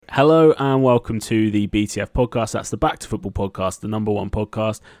Hello and welcome to the BTF podcast. That's the Back to Football podcast, the number one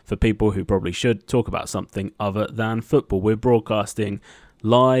podcast for people who probably should talk about something other than football. We're broadcasting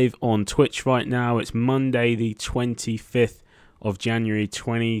live on Twitch right now. It's Monday, the 25th of January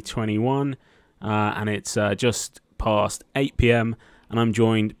 2021, and it's just past 8 p.m. And I'm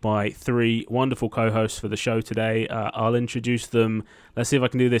joined by three wonderful co-hosts for the show today. I'll introduce them. Let's see if I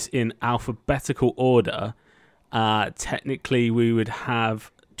can do this in alphabetical order. Technically, we would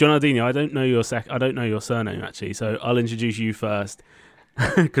have John Aldino. I don't know your surname actually, so I'll introduce you first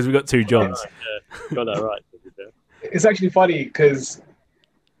because we've got two Johns. Right, yeah. Got that right. It's actually funny because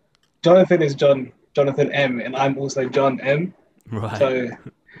Jonathan is Jonathan M, and I'm also John M. Right. So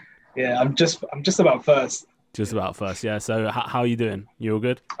yeah, I'm just about first. Just about first, yeah. So how are you doing? You all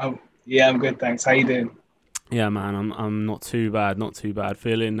good? Yeah, I'm good, thanks. How you doing? Yeah, man, I'm not too bad.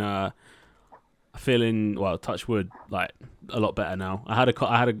 Feeling well, touch wood, like a lot better now. I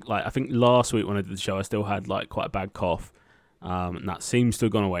think last week when I did the show, I still had like quite a bad cough, and that seems to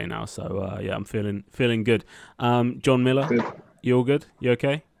have gone away now. So yeah, I'm feeling good. John Miller, Good. You all good? You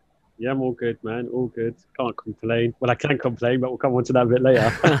okay? Yeah, I'm all good, man. All good. Can't complain. Well, I can complain, but we'll come on to that a bit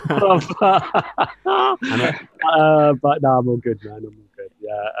later. But no, I'm all good, man. I'm all good.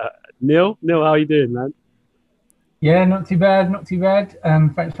 Yeah. Neil, how are you doing, man? Yeah, not too bad.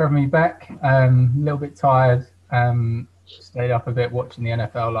 Thanks for having me back. A little bit tired. Stayed up a bit watching the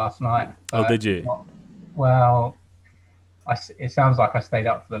NFL last night. Oh, did you? Well, it sounds like I stayed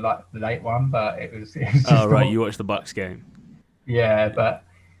up for the late one, but it was just Oh, right. You watched the Bucks game. Yeah, but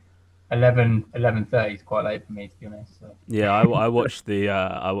 11:30 is quite late for me, to be honest. So. Yeah, I watched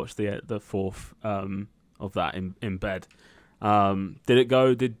the fourth of that in bed. Did it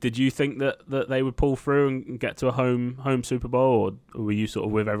go? Did you think that they would pull through and get to a home Super Bowl, or were you sort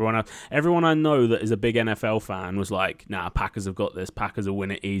of with everyone else? Everyone I know that is a big NFL fan was like, "Nah, Packers have got this. Packers will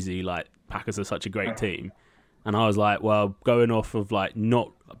win it easy. Like Packers are such a great team." And I was like, well, going off of like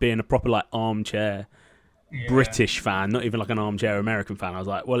not being a proper like armchair British fan, not even like an armchair American fan, I was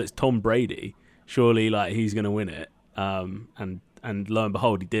like, well, it's Tom Brady. Surely like he's gonna win it. And lo and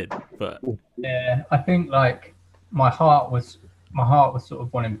behold, he did. But yeah, I think like my heart was sort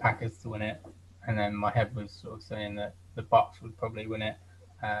of wanting Packers to win it, and then my head was sort of saying that the Bucks would probably win it.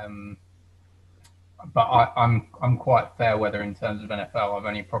 But I'm quite fair weather in terms of NFL. I've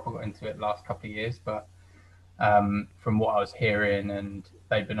only proper got into it the last couple of years, but from what I was hearing, and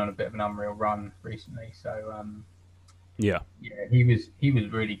they've been on a bit of an unreal run recently. So yeah, he was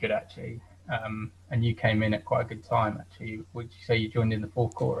really good actually. And you came in at quite a good time actually. Would you say you joined in the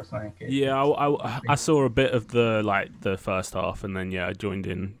fourth quarter or something? Yeah, I saw a bit of the first half, and then I joined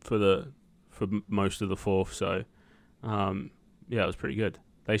in for most of the fourth. So yeah, it was pretty good.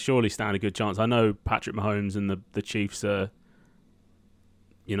 They surely stand a good chance. I know Patrick Mahomes and the Chiefs are,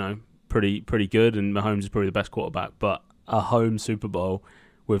 pretty good, and Mahomes is probably the best quarterback. But a home Super Bowl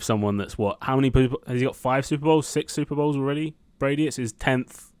with someone that's how many people has he got? 5 Super Bowls, 6 Super Bowls already? Brady, it's his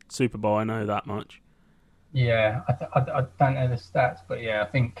 10th Super Bowl. I know that much. Yeah, I don't know the stats, but yeah, I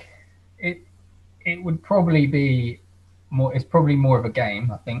think it would probably be more. It's probably more of a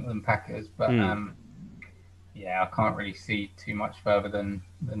game, I think, than Packers. But yeah, I can't really see too much further than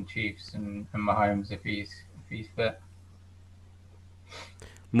Chiefs and Mahomes if he's fit.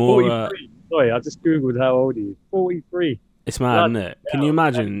 More. 43. Sorry, I just googled how old he is. 43. It's mad, isn't it? Can you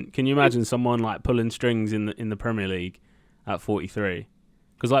imagine someone like pulling strings in the Premier League at 43?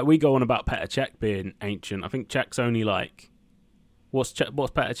 Because like we go on about Petr Cech being ancient. I think Cech's only like what's Petr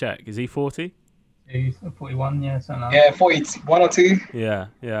Cech? Is he 40? He's 41, yeah, something like Yeah, 41 or 2. Yeah.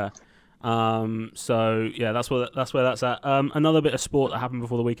 So yeah, that's where that's at. Another bit of sport that happened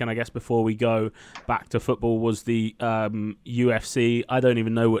before the weekend, I guess, before we go back to football, was the UFC. I don't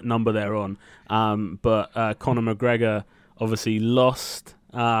even know what number they're on. But Conor McGregor obviously lost.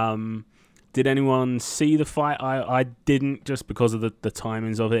 Did anyone see the fight? I didn't, just because of the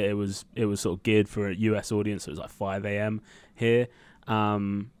timings of it. It was sort of geared for a US audience. So it was like 5 a.m. here.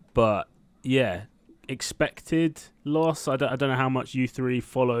 But yeah, expected loss. I don't know how much you three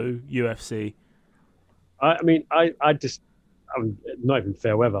follow UFC. I mean, I'm not even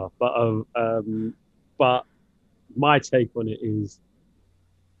fair weather, but my take on it is,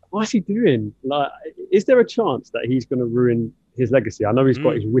 what's he doing? Like, is there a chance that he's going to ruin his legacy? I know he's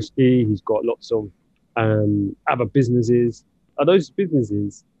got his whiskey, he's got lots of other businesses. Are those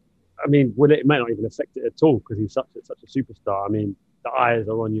businesses? I mean, it may not even affect it at all because he's such a superstar. I mean, the eyes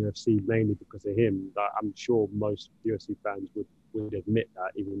are on UFC mainly because of him. I'm sure most UFC fans would admit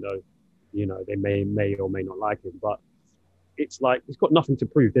that, even though they may or may not like him. But it's like he's got nothing to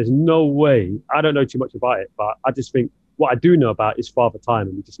prove. There's no way. I don't know too much about it, but I just think what I do know about is Father Time,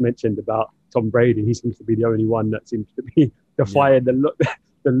 and we just mentioned about Tom Brady. He seems to be the only one that seems to be defying the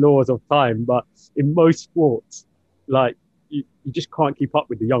laws of time. But in most sports, like you just can't keep up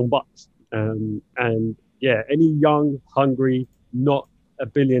with the young bucks. And yeah, any young, hungry, not a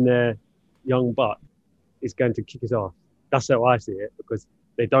billionaire young buck is going to kick his ass. That's how I see it, because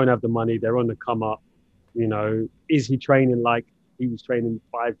they don't have the money. They're on the come up. You know, is he training like he was training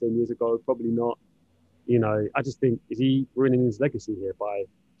 5-10 years ago? Probably not. You know, I just think, is he ruining his legacy here by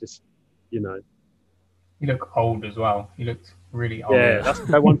just, you know? You look old as well. You looked really old. Yeah, that's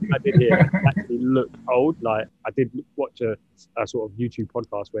the one thing I did hear. He actually looked old. Like, I did watch a sort of YouTube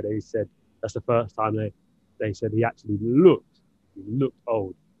podcast where they said that's the first time they said he actually looked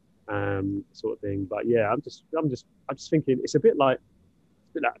old, sort of thing. But yeah, I'm just thinking it's a bit like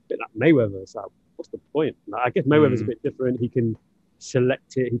Mayweather. It's like, what's the point? Like, I guess Mayweather's a bit different. He can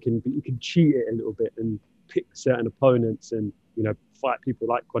select it. He can cheat it a little bit and pick certain opponents, and you know, fight people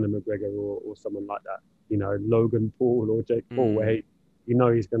like Conor McGregor or someone like that. You know, Logan Paul or Jake Paul, where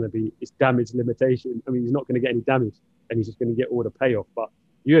he's going to be, it's damage limitation. I mean, he's not going to get any damage, and he's just going to get all the payoff. But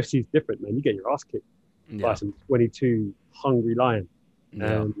UFC is different, man. You get your ass kicked by some 22 hungry lion.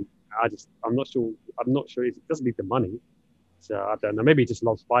 Yeah. I'm not sure. It doesn't need the money. So I don't know. Maybe he just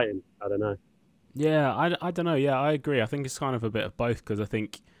loves fighting. I don't know. Yeah, I don't know. Yeah, I agree. I think it's kind of a bit of both, because I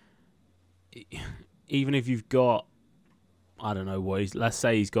think even if you've got, I don't know what, let's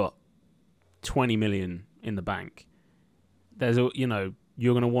say he's got 20 million in the bank, there's a, you know,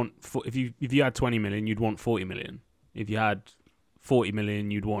 you're going to want, if you had 20 million, you'd want 40 million. If you had 40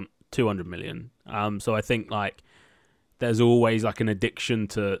 million, you'd want 200 million. So I think like there's always like an addiction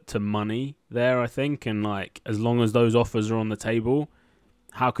to money there, I think. And like, as long as those offers are on the table,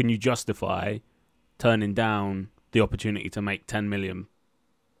 how can you justify turning down the opportunity to make £10 million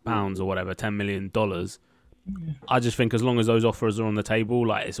or whatever, $10 million? I just think as long as those offers are on the table,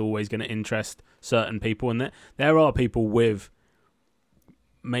 like, it's always going to interest certain people. And there are people with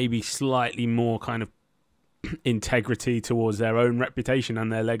maybe slightly more kind of integrity towards their own reputation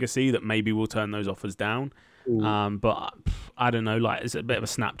and their legacy that maybe will turn those offers down. But I don't know, like, it's a bit of a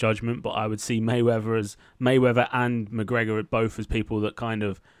snap judgment, but I would see Mayweather and McGregor both as people that kind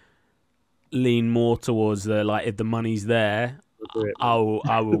of lean more towards like, if the money's there, I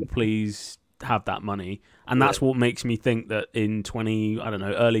will please have that money. And that's what makes me think that in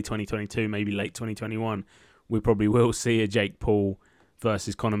early 2022, maybe late 2021, we probably will see a Jake Paul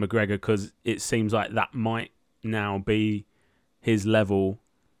versus Conor McGregor, because it seems like that might now be his level.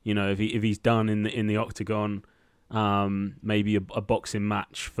 You know, if he's done in the octagon, maybe a boxing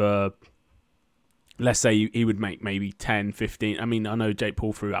match for, let's say he would make maybe 10, 15. I mean, I know Jake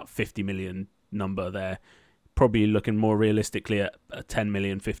Paul threw out 50 million number there. Probably looking more realistically at a 10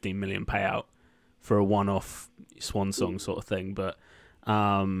 million, 15 million payout for a one-off swan song sort of thing. But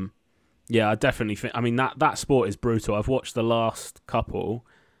yeah, I definitely think, I mean, that sport is brutal. I've watched the last couple,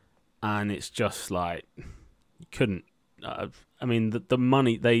 and it's just like, you couldn't. I mean, the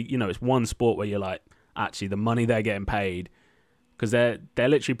money it's one sport where you're like, actually, the money they're getting paid, because they're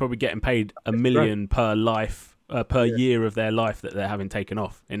literally probably getting paid $1 million per year of their life that they're having taken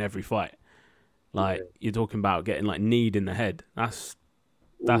off in every fight. Like, you're talking about getting like kneed in the head. That's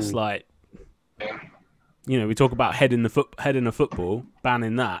like, you know, we talk about head in a football,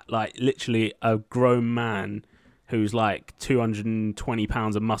 banning that. Like, literally a grown man who's like 220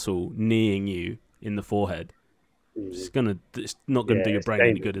 pounds of muscle kneeing you in the forehead. It's not gonna do your brain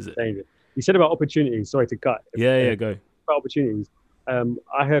any good, is it? Dangerous. You said about opportunities. Sorry to cut. Yeah, go. About opportunities.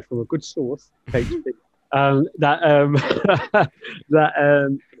 I heard from a good source, that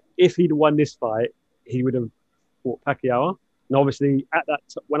if he'd won this fight, he would have fought Pacquiao. And obviously, at that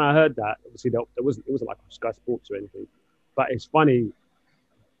when I heard that, obviously it wasn't like Sky Sports or anything. But it's funny.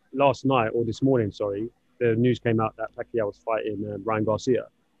 Last night or this morning, the news came out that Pacquiao was fighting Ryan Garcia.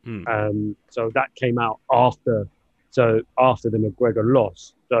 So that came out after the McGregor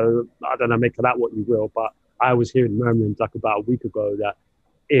loss. So I don't know, make of that what you will. But I was hearing murmurings like about a week ago that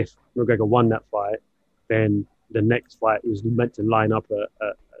if McGregor won that fight, then the next fight was meant to line up a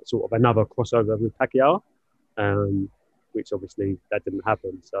sort of another crossover with Pacquiao, which obviously that didn't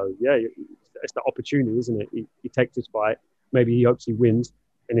happen. So yeah, it's the opportunity, isn't it? He takes this fight, maybe he hopes he wins,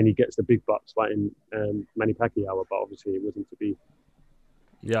 and then he gets the big bucks fighting Manny Pacquiao, but obviously it wasn't to be.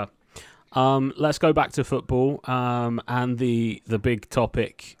 Yeah. Let's go back to football and the big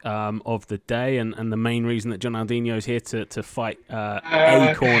topic of the day, and the main reason that John Aldinho is here to fight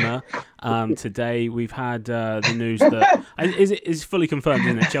a corner. Today we've had the news that is fully confirmed,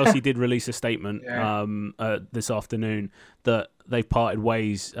 isn't it? Chelsea did release a statement this afternoon that they've parted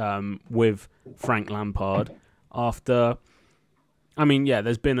ways with Frank Lampard. after. I mean, yeah,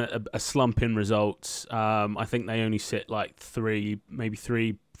 there's been a slump in results. I think they only sit like 3,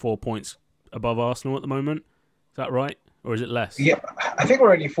 4 points above Arsenal at the moment. Is that right? Or is it less? Yeah, I think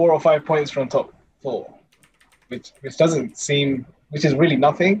we're only 4 or 5 points from top 4, which doesn't seem, which is really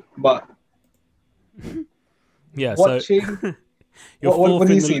nothing. But yeah, watching, so you're what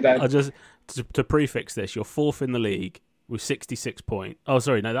do you see, Dan? To prefix this, you're 4th in the league with 66 points. Oh,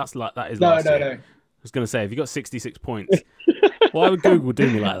 sorry, no, that is last No. year. I was going to say, if you got 66 points, why would Google do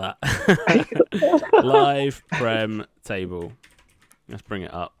me like that? Live Prem table. Let's bring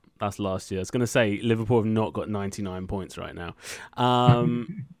it up. That's last year. I was going to say Liverpool have not got 99 points right now.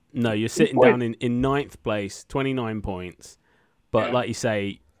 No, you're sitting down in 9th place, 29 points. But like you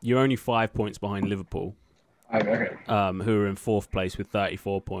say, you're only 5 points behind Liverpool, who are in 4th place with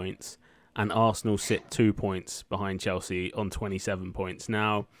 34 points. And Arsenal sit 2 points behind Chelsea on 27 points.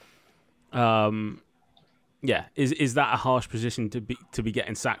 Now, is that a harsh position to be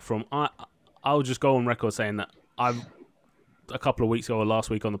getting sacked from? I'll just go on record saying that a couple of weeks ago or last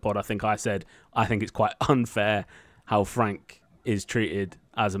week on the pod, I think it's quite unfair how Frank is treated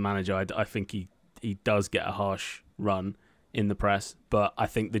as a manager. I think he does get a harsh run in the press, but I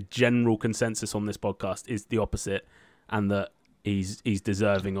think the general consensus on this podcast is the opposite, and that he's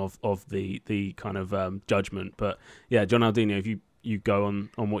deserving of the kind of judgment. But yeah, John Aldino, if you go on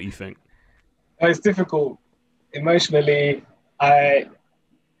what you think. It's difficult emotionally.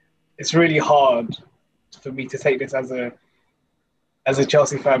 It's really hard for me to take this as a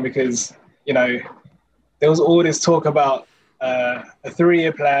Chelsea fan, because there was all this talk about a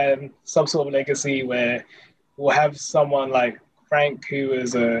 3-year plan, some sort of legacy where we'll have someone like Frank, who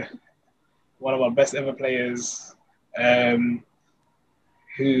was one of our best ever players,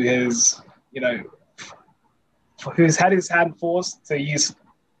 who has who's had his hand forced to use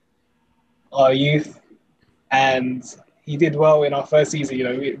our youth, and he did well in our first season.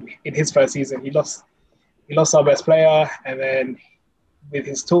 In his first season, he lost our best player, and then with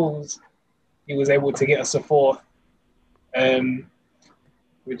his tools, he was able to get us to 4th,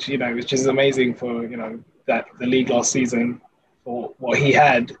 which is amazing for that the league last season for what he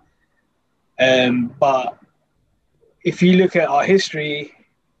had. But if you look at our history,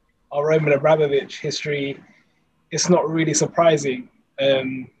 our Roman Abramovich history, it's not really surprising.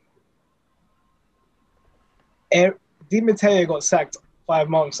 Di Matteo got sacked 5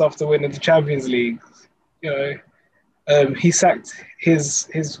 months after winning the Champions League. He sacked his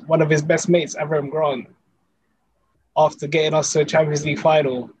one of his best mates, Avram Grant, after getting us to a Champions League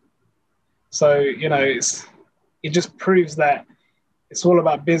final. So it just proves that it's all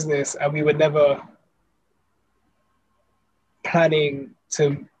about business, and we were never planning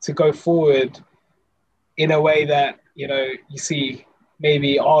to go forward in a way that you see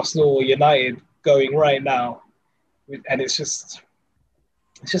maybe Arsenal or United going right now, and it's just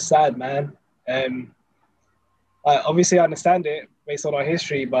sad, man. Obviously I understand it based on our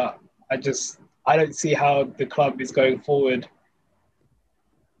history, but I don't see how the club is going forward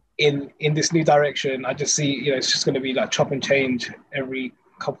in this new direction. I just see it's just going to be like chop and change every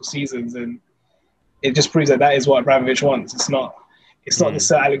couple seasons, and it just proves that is what Abramovich wants. It's not the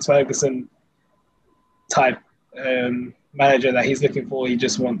Sir Alex Ferguson type manager that he's looking for. He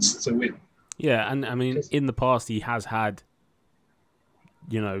just wants to win. Yeah, and I mean, in the past, he has had,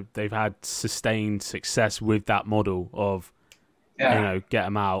 they've had sustained success with that model of, get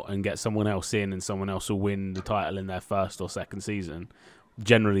them out and get someone else in, and someone else will win the title in their first or second season,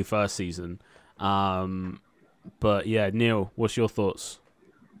 generally first season. But yeah, Neil, what's your thoughts?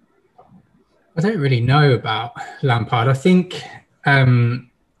 I don't really know about Lampard. I think from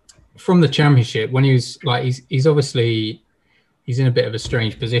the Championship, when he was he's obviously in a bit of a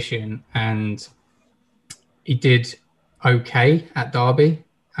strange position, and he did okay at Derby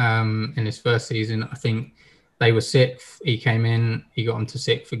in his first season. I think they were 6th. He came in, he got them to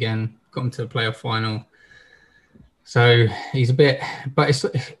 6th again, got them to the playoff final. So he's a bit, but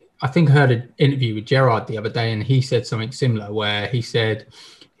I think I heard an interview with Gerrard the other day, and he said something similar, where he said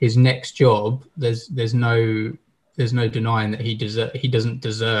his next job, there's no denying that he doesn't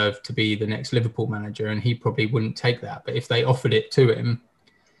deserve to be the next Liverpool manager, and he probably wouldn't take that. But if they offered it to him,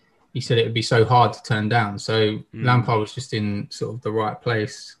 he said it would be so hard to turn down. So Lampard was just in sort of the right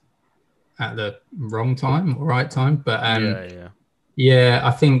place at the wrong time or right time. But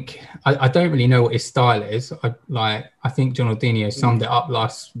I think I don't really know what his style is. I think John Aldino summed it up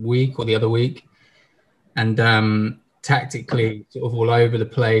last week or the other week, and tactically sort of all over the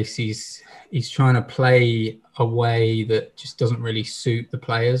place. He's trying to play a way that just doesn't really suit the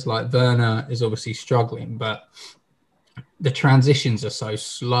players. Like Werner is obviously struggling, but the transitions are so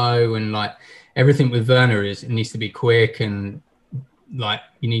slow, and everything with Werner is it needs to be quick, and like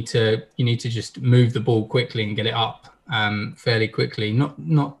you need to just move the ball quickly and get it up fairly quickly.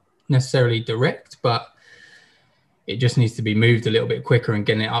 Not necessarily direct, but it just needs to be moved a little bit quicker and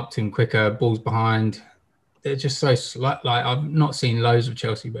getting it up to him quicker. Balls behind. They're just so slow. Like I've not seen loads of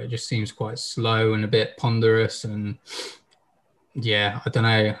Chelsea, but it just seems quite slow and a bit ponderous. And yeah, I don't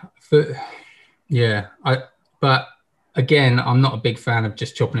know. But again, I'm not a big fan of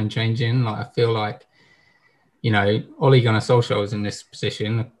just chopping and changing. Like I feel like, Ole Gunnar Solskjaer was in this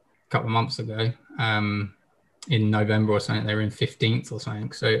position a couple of months ago. In November or something, they were in 15th or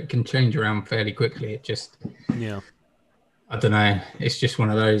something. So it can change around fairly quickly. It just, I don't know. It's just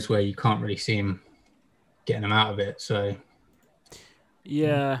one of those where you can't really see him getting them out of it. So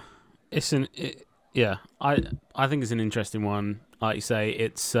yeah, I think it's an interesting one. Like you say,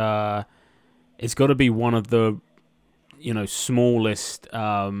 it's got to be one of the smallest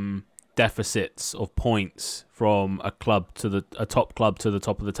deficits of points from a top club to the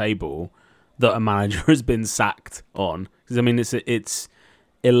top of the table that a manager has been sacked on. Because I mean, it's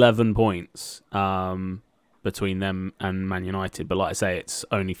 11 points between them and Man United, but like I say, it's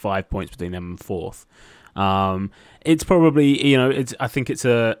only 5 points between them and fourth. It's probably I think it's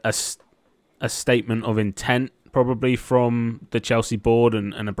a statement of intent probably from the Chelsea board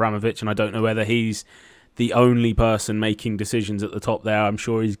and Abramovich, and I don't know whether he's the only person making decisions at the top there. I'm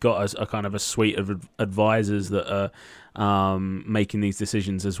sure he's got a kind of a suite of advisors that are making these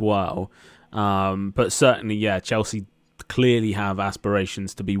decisions as well. But certainly, Chelsea clearly have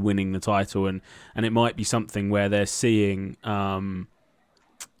aspirations to be winning the title, and it might be something where they're seeing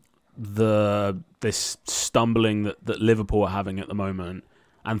this stumbling that Liverpool are having at the moment,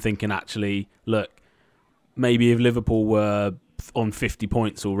 and thinking, actually, look, maybe if Liverpool were on 50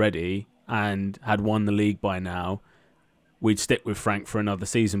 points already and had won the league by now, we'd stick with Frank for another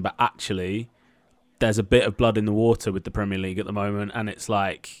season. But actually, there's a bit of blood in the water with the Premier League at the moment, and it's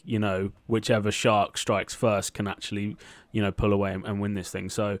like, whichever shark strikes first can actually, pull away and win this thing.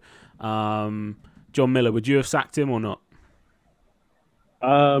 So, John Miller, would you have sacked him or not?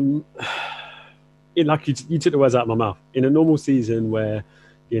 Like you took the words out of my mouth. In a normal season where,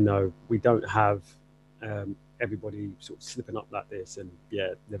 we don't have everybody sort of slipping up like this, and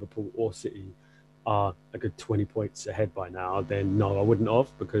Liverpool or City are a good 20 points ahead by now, then no, I wouldn't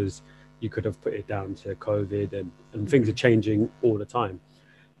have, because you could have put it down to COVID and things are changing all the time.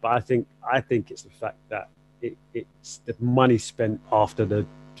 But I think it's the fact that it's the money spent after the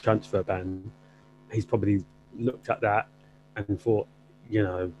transfer ban. He's probably looked at that and thought,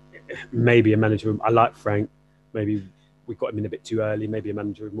 maybe a manager, I like Frank, maybe we got him in a bit too early, maybe a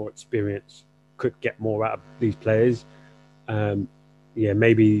manager with more experience could get more out of these players.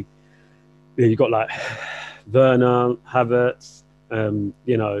 Maybe you got like Werner, Havertz,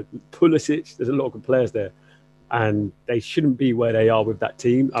 Pulisic. There's a lot of good players there, and they shouldn't be where they are with that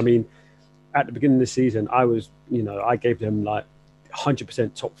team. I mean, at the beginning of the season, I gave them like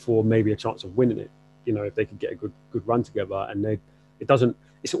 100% top four, maybe a chance of winning it. If they could get a good run together, and it doesn't.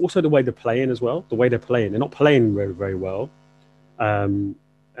 It's also the way they're playing as well. The way they're playing, they're not playing very, very well. And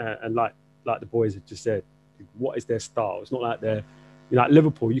like the boys have just said, what is their style? It's not like they're, like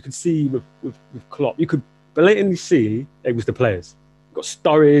Liverpool. You could see with Klopp, you could blatantly see it was the players. You've got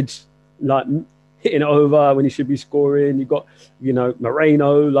Sturridge like hitting it over when he should be scoring. You've got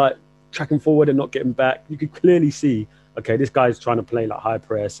Moreno like tracking forward and not getting back. You could clearly see, okay, this guy's trying to play like high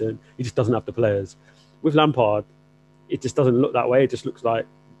press, and he just doesn't have the players. With Lampard, it just doesn't look that way. It just looks like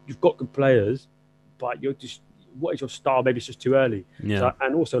you've got good players, but what is your style? Maybe it's just too early. Yeah. So,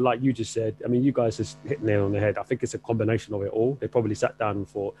 and also, like you just said, I mean, you guys just hit the nail on the head. I think it's a combination of it all. They probably sat down and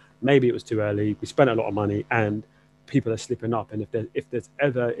thought, maybe it was too early. We spent a lot of money, and people are slipping up. And if there's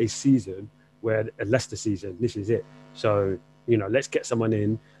ever a season where a Leicester season, this is it. So, let's get someone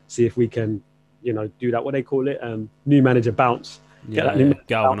in, see if we can, do that. What they call it, new manager bounce.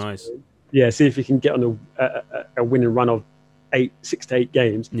 Galvanise. Yeah, see if we can get on a winning run of 6 to 8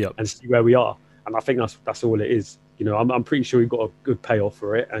 games, and see where we are. And I think that's all it is. I'm pretty sure he got a good payoff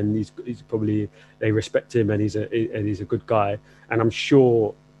for it, and he's probably, they respect him, and he's a good guy. And I'm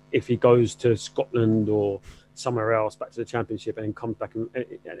sure if he goes to Scotland or somewhere else, back to the Championship, and then comes back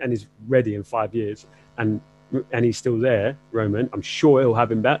and is ready in 5 years, and he's still there, Roman, I'm sure he'll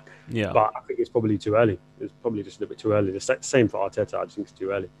have him back. Yeah. But I think it's probably too early. It's probably just a little bit too early. The same for Arteta. I just think it's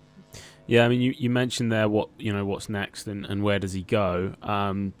too early. Yeah, I mean, you mentioned there what's next and where does he go?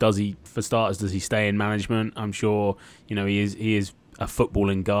 Does he stay in management? I'm sure he is a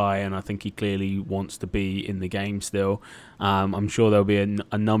footballing guy, and I think he clearly wants to be in the game still. I'm sure there'll be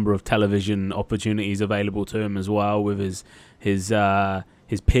a number of television opportunities available to him as well with his his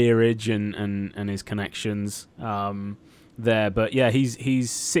peerage and his connections there. But yeah, he's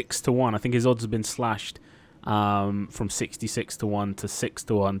 6-1. I think his odds have been slashed from 66-1 to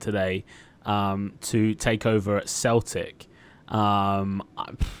 6-1 today to take over at Celtic. Do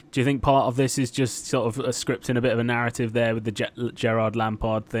you think part of this is just sort of scripting a bit of a narrative there with the Gerrard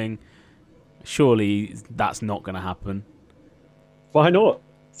Lampard thing? Surely that's not going to happen. Why not?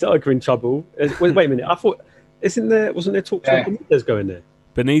 Celtic are in trouble. Wait a minute. I thought wasn't there talk about Benitez going there?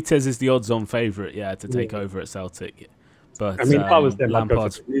 Benitez is the odds-on favourite, to take over at Celtic. But I mean, if I was them,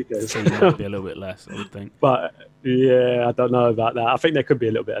 Lampard's fee might be a little bit less, I would think. But yeah, I don't know about that. I think there could be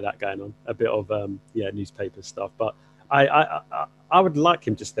a little bit of that going on, a bit of newspaper stuff. But I would like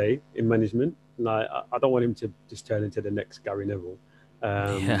him to stay in management. Like, I don't want him to just turn into the next Gary Neville.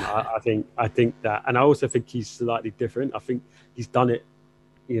 I think that, and I also think he's slightly different. I think he's done it.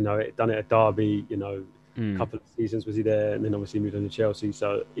 Done it at Derby. A couple of seasons was he there, and then obviously moved on to Chelsea.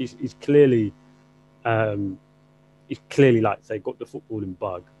 So he's clearly, like say, got the footballing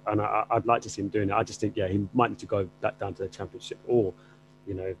bug, and I'd like to see him doing it. I just think he might need to go back down to the Championship, or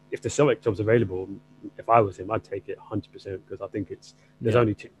if the Celtic job's available, if I was him, I'd take it 100% because I think there's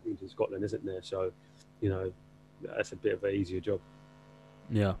only 2 teams in Scotland, isn't there? So that's a bit of an easier job.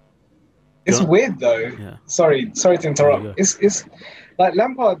 Yeah. It's weird though. Yeah. Sorry to interrupt. It's like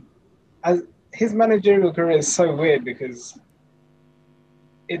Lampard, as his managerial career is so weird because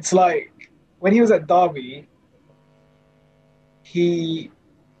it's like when he was at Derby, he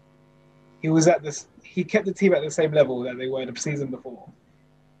was at this. He kept the team at the same level that they were the season before.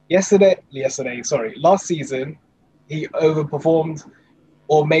 Last season, he overperformed,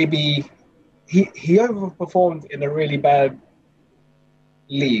 or maybe he overperformed in a really bad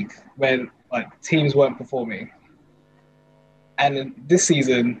league when teams weren't performing. And this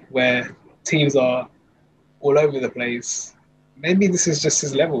season, where teams are all over the place, maybe this is just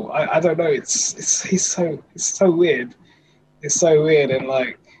his level. I don't know. It's so weird. It's so weird, and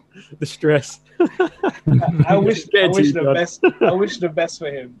the stress. I wish the best for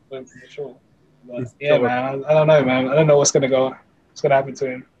him, for sure. But man, I don't know, man. I don't know what's gonna happen to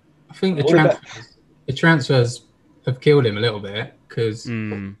him. I think the transfers have killed him a little bit because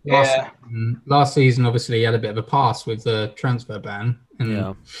last season obviously he had a bit of a pass with the transfer ban,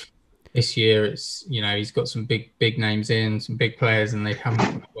 and this year it's he's got some big names in, some big players, and they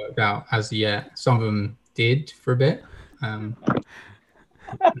haven't worked out as of yet. Some of them did for a bit. Hold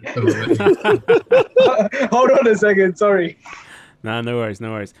on a second, sorry. No worries. Do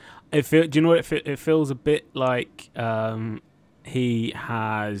you know what it feels a bit like? He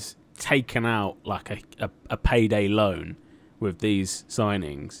has taken out like a payday loan with these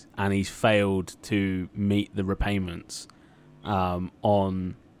signings, and he's failed to meet the repayments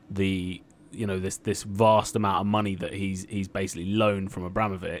on the this vast amount of money that he's basically loaned from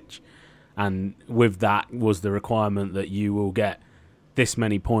Abramovich. And with that was the requirement that you will get this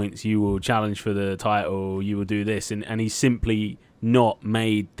many points, you will challenge for the title, you will do this, and he's simply not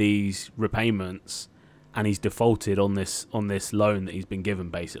made these repayments, and he's defaulted on this loan that he's been given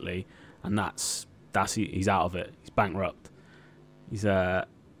basically, and that's he's out of it. He's bankrupt. He's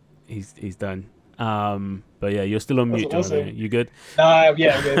done. But yeah, you're still on mute, John. Awesome. You good? Yeah,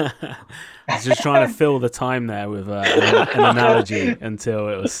 good. I was just trying to fill the time there with an analogy until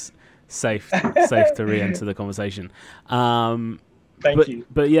it was safe to re-enter the conversation. Thank you.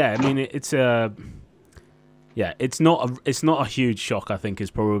 But yeah, I mean it's not a huge shock. I think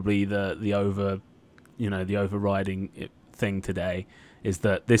is probably the overriding thing today is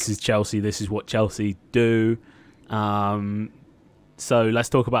that this is Chelsea. This is what Chelsea do. So let's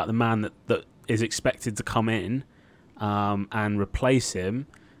talk about the man that is expected to come in and replace him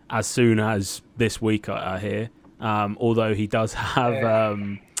as soon as this week. I hear, although he does have.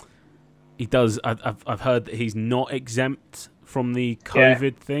 I've heard that he's not exempt from the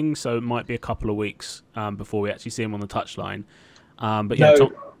COVID thing, so it might be a couple of weeks before we actually see him on the touchline. But yeah,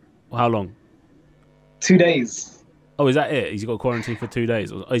 no. How long? 2 days. Oh, is that it? He's got quarantine for 2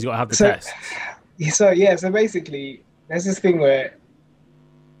 days, or he's got to have the test. So basically, there's this thing where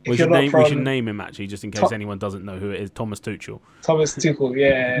we should name him actually, just in case anyone doesn't know who it is. Thomas Tuchel. Thomas Tuchel,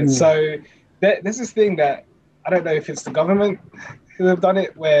 yeah. So there's this thing that I don't know if it's the government who have done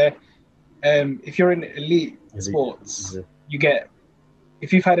it, where if you're in elite sports, you get,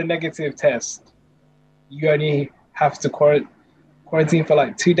 if you've had a negative test, you only have to quarantine for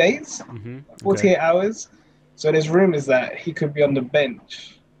like 2 days, 48 hours. So there's rumors that he could be on the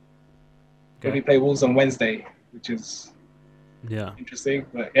bench when we play Wolves on Wednesday, which is interesting.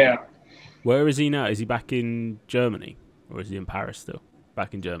 But yeah. Where is he now? Is he back in Germany, or is he in Paris still?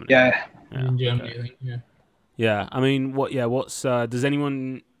 Back in Germany. Yeah. In Germany, I think. Yeah. Yeah, I mean, what's does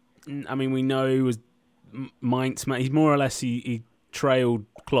anyone? I mean, we know he was Mainz. He's more or less he trailed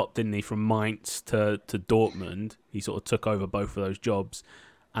Klopp, didn't he, from Mainz to Dortmund. He sort of took over both of those jobs,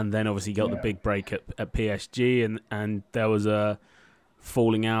 and then obviously got the big break at PSG, and there was a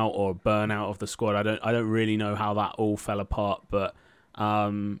falling out or burnout of the squad. I don't really know how that all fell apart, but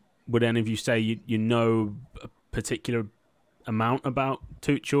would any of you say you know a particular amount about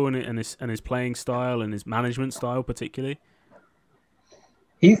Tuchel and his playing style and his management style particularly?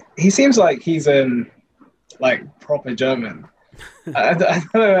 He seems like he's like proper German. I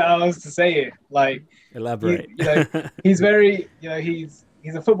don't know how else to say it. Like, elaborate. He's very, he's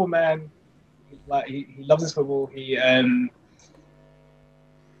a football man. Like he loves his football.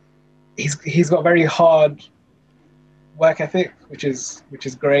 He's got very hard work ethic, which is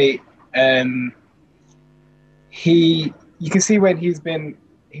great. You can see when he was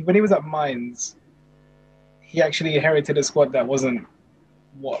at Mainz, he actually inherited a squad that wasn't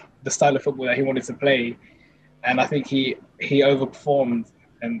what the style of football that he wanted to play, and I think he overperformed,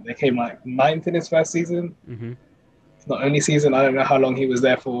 and they came like 9th in his first season. Mm-hmm. Not only season, I don't know how long he was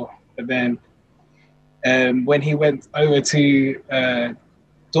there for, but then when he went over to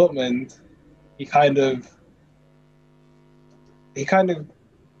Dortmund, he kind of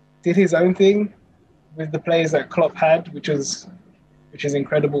did his own thing with the players that Klopp had, which is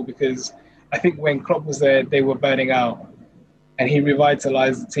incredible, because I think when Klopp was there, they were burning out, and he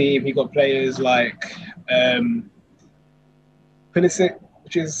revitalized the team. He got players like Pulisic,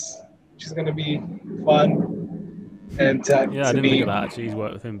 which is going to be fun. And I didn't think of that. Actually, he's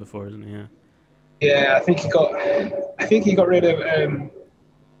worked with him before, isn't he? Yeah, I think he got rid of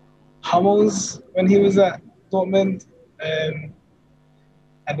Hummels when he was at Dortmund, and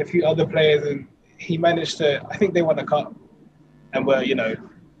a few other players, and he managed to. I think they won the cup, and were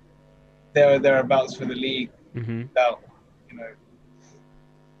thereabouts for the league. Mm-hmm. Without,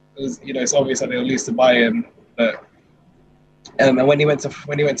 it was it's obvious that they will lose to Bayern, but and when he went to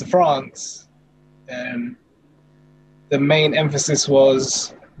France, the main emphasis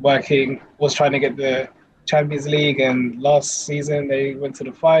was trying to get the Champions League, and last season they went to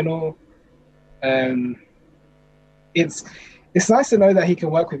the final. It's nice to know that he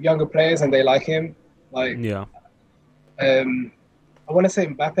can work with younger players and they like him. Like, yeah. I want to say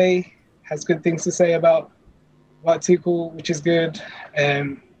Mbappe has good things to say about Tuchel, which is good.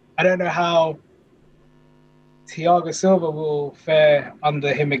 I don't know how Thiago Silva will fare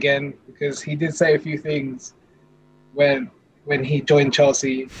under him again, because he did say a few things when he joined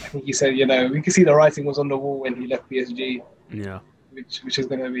Chelsea. I think he said, we could see the writing was on the wall when he left PSG. Yeah. Which is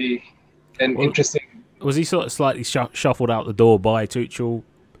going to be interesting. Was he sort of slightly shuffled out the door by Tuchel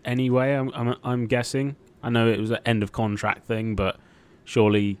anyway? I'm guessing. I know it was an end of contract thing, but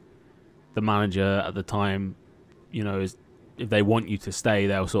surely the manager at the time, if they want you to stay,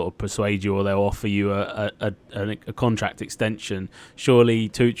 they'll sort of persuade you, or they'll offer you a contract extension. Surely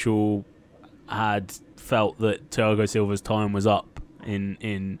Tuchel had felt that Thiago Silva's time was up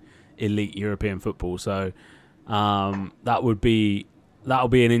in elite European football, so that'll be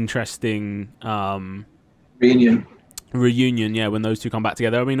an interesting reunion, yeah, when those two come back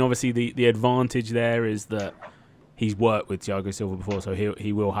together. I mean, obviously the advantage there is that he's worked with Thiago Silva before, so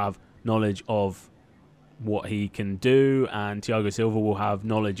he will have knowledge of what he can do, and Thiago Silva will have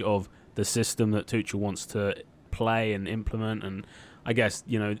knowledge of the system that Tuchel wants to play and implement, and I guess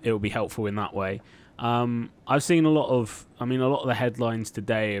it will be helpful in that way. I've seen a lot of the headlines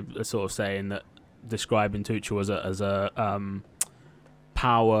today are sort of saying that, describing Tuchel as a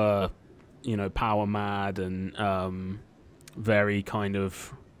power mad and very kind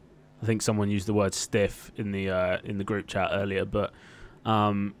of, I think someone used the word stiff in the group chat earlier, but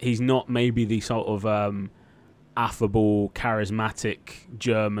he's not maybe the sort of affable, charismatic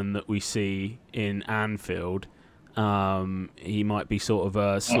German that we see in Anfield. He might be sort of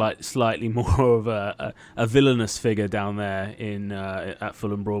a slightly more of a villainous figure down there at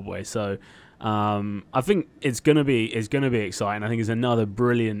Fulham Broadway. So I think it's gonna be exciting. I think it's another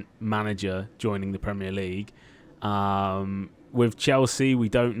brilliant manager joining the Premier League. With Chelsea, we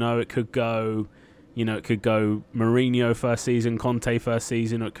don't know. It could go, Mourinho first season, Conte first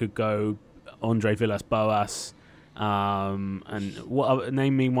season. Or it could go Andre Villas-Boas. And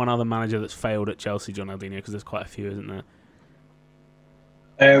name me one other manager that's failed at Chelsea, John Aldino, because there's quite a few, isn't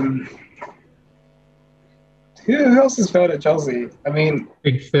there? Who else has failed at Chelsea? I mean,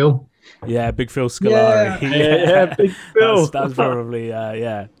 Big Phil. Yeah, Big Phil Scolari. Yeah, Big Phil. That's probably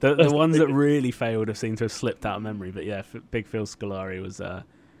The ones that really failed seem to have slipped out of memory. But yeah, Big Phil Scolari was a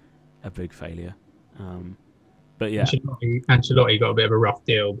big failure. But yeah, Ancelotti got a bit of a rough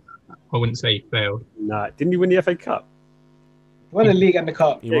deal. I wouldn't say he failed. Nah, didn't he win the FA Cup? He won the league and the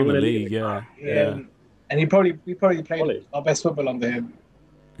cup. he won the league. Yeah. And we probably played Quality. our best football under him.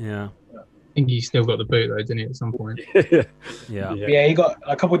 Yeah. I think he still got the boot though, didn't he? At some point. Yeah. Yeah, he got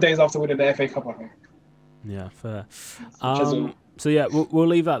a couple of days after winning the FA Cup, I think. Yeah, fair. Chisel. So yeah, we'll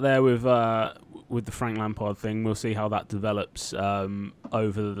leave that there with the Frank Lampard thing. We'll see how that develops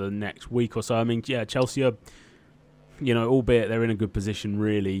over the next week or so. I mean, yeah, Chelsea are, albeit they're in a good position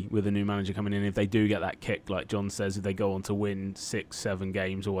really with a new manager coming in. If they do get that kick, like John says, if they go on to win 6-7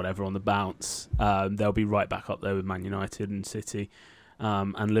 games or whatever on the bounce, they'll be right back up there with Man United and City.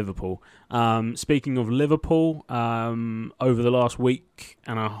 And Liverpool. Speaking of Liverpool, over the last week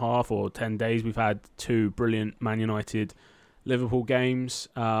and a half or 10 days, we've had 2 brilliant Man United Liverpool games.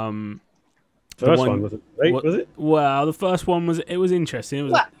 First one was it? Was it? Well, the first one was interesting. It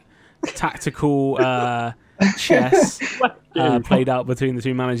was a tactical chess played out between the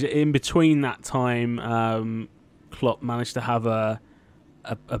two managers. In between that time, Klopp managed to have a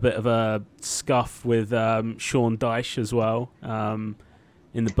bit of a scuff with Sean Dyche as well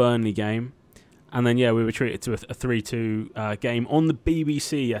in the Burnley game. And then, we were treated to a 3-2 game on the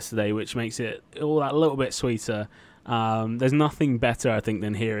BBC yesterday, which makes it all that little bit sweeter. There's nothing better, I think,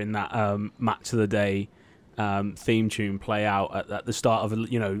 than hearing that match of the day theme tune play out at the start of,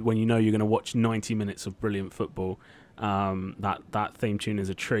 when you're going to watch 90 minutes of brilliant football. That theme tune is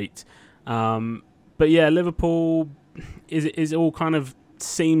a treat. But yeah, Liverpool is all kind of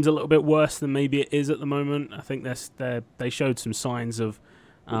seems a little bit worse than maybe it is at the moment. I think they showed some signs of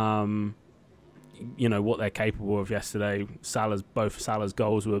what they're capable of yesterday. Both Salah's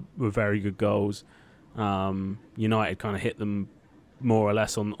goals were very good goals. United kind of hit them more or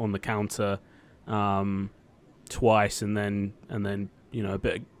less on the counter twice, and then a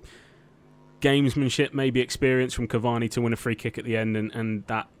bit of gamesmanship, maybe experience from Cavani to win a free kick at the end, and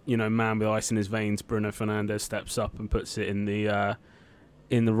that man with ice in his veins, Bruno Fernandes, steps up and puts it in the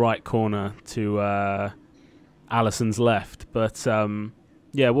right corner to Alisson's left. But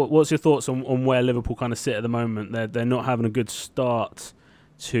what's your thoughts on where Liverpool kind of sit at the moment? They're not having a good start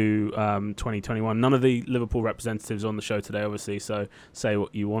to 2021. None of the Liverpool representatives on the show today, obviously, so say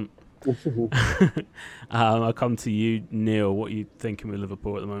what you want. I'll come to you, Neil. What are you thinking with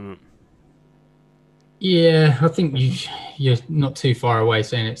Liverpool at the moment? Yeah, I think you're not too far away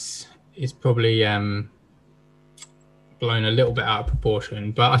saying it's probably blown a little bit out of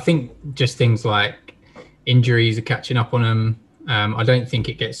proportion. But I think just things like injuries are catching up on them. I don't think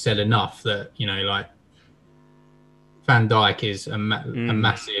it gets said enough that, like Van Dijk is a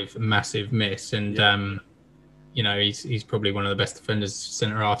massive miss. And, he's probably one of the best defenders,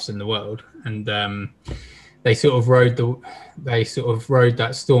 centre-halves in the world. And they sort of rode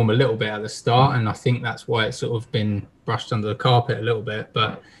that storm a little bit at the start. And I think that's why it's sort of been brushed under the carpet a little bit.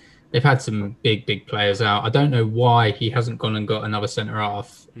 But they've had some big players out. I don't know why he hasn't gone and got another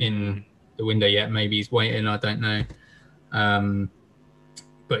centre-half in the window yet. Maybe he's waiting. I don't know.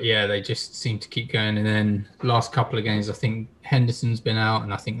 But yeah, they just seem to keep going. And then last couple of games, I think Henderson's been out,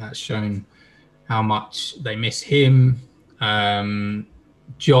 and I think that's shown how much they miss him.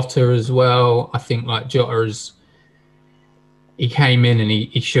 Jota as well. I think he came in and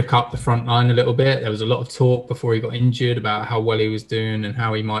he shook up the front line a little bit. There was a lot of talk before he got injured about how well he was doing and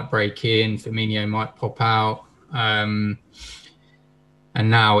how he might break in. Firmino might pop out. And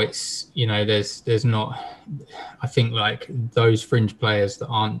now it's, there's not, I think those fringe players that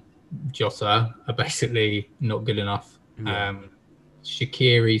aren't Jota are basically not good enough. Yeah.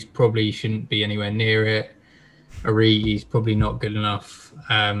 Shaqiri's probably shouldn't be anywhere near it. Origi's probably not good enough.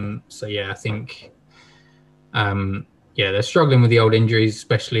 So yeah, I think, they're struggling with the old injuries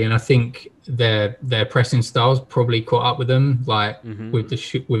especially. And I think their pressing styles probably caught up with them. With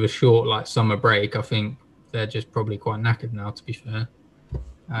a short summer break, I think they're just probably quite knackered now, to be fair.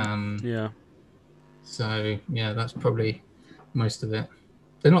 So yeah, that's probably most of it.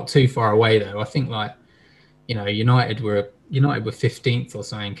 They're not too far away though. I think United were 15th or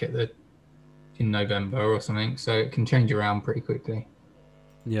something in November or something, so it can change around pretty quickly.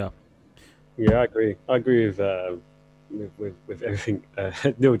 Yeah, I agree. I agree with everything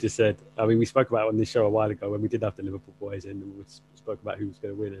Neil just said. I mean, we spoke about it on this show a while ago when we did have the Liverpool boys in, and we spoke about who was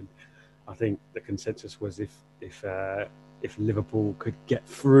going to win. And I think the consensus was if Liverpool could get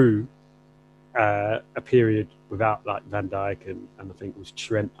through a period without Van Dijk and I think it was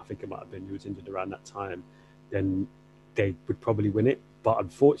Trent, I think it might have been, who was injured around that time, then they would probably win it. But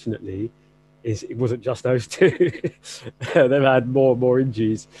unfortunately, it wasn't just those two. They've had more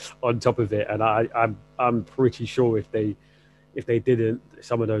injuries on top of it, and I'm pretty sure if they if they didn't,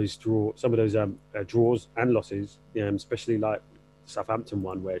 some of those draws and losses, especially like Southampton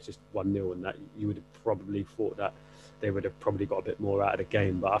one where it's just 1-0, and that you would have probably thought that they would have probably got a bit more out of the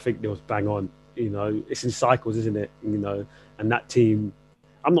game. But I think Neil's bang on. It's in cycles, isn't it? And that team,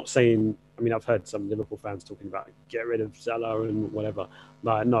 I'm not saying. I mean, I've heard some Liverpool fans talking about get rid of Salah and whatever.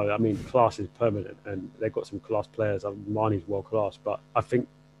 Like, no, I mean, class is permanent, and they've got some class players. Mane's world class, but I think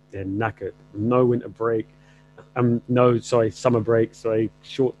they're knackered. No winter break, summer break.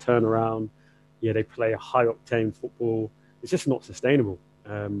 Short turnaround. Yeah, they play a high octane football. It's just not sustainable.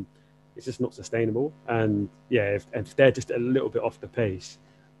 And yeah, if they're just a little bit off the pace,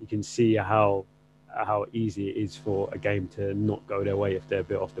 you can see how easy it is for a game to not go their way if they're a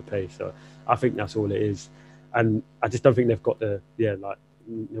bit off the pace. So I think that's all it is. And I just don't think they've got like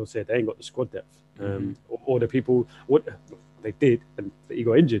Neil said, they ain't got the squad depth. Or the people, what they did, and he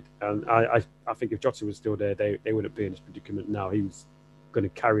got injured. And I think if Jota was still there, they wouldn't be in this predicament now. He was going to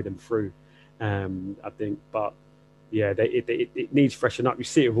carry them through, I think. But yeah, it needs freshen up. You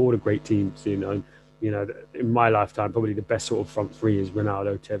see it with all the great teams, in my lifetime, probably the best sort of front three is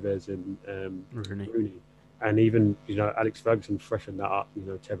Ronaldo, Tevez, and Rooney. And even Alex Ferguson freshened that up.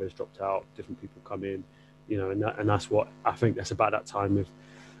 Tevez dropped out, different people come in, and that's what I think. That's about that time with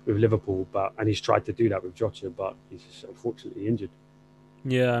Liverpool. And he's tried to do that with Jota, but he's just unfortunately injured.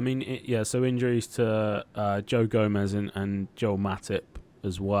 Yeah, I mean, so injuries to Joe Gomez and Joel Matip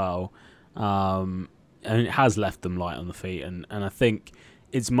as well, and it has left them light on the feet. And I think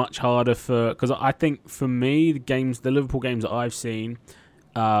it's much harder because I think for me, the Liverpool games that I've seen,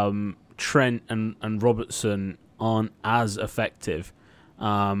 Trent and Robertson aren't as effective.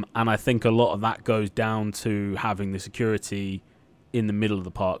 And I think a lot of that goes down to having the security in the middle of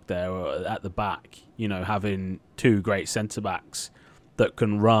the park there or at the back, having two great centre-backs that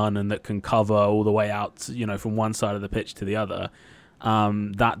can run and that can cover all the way out, from one side of the pitch to the other.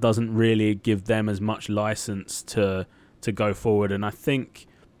 That doesn't really give them as much license to go forward. And I think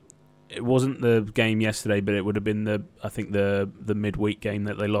it wasn't the game yesterday, but it would have been the midweek game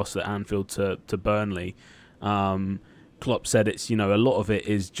that they lost at Anfield to Burnley. Klopp said it's, a lot of it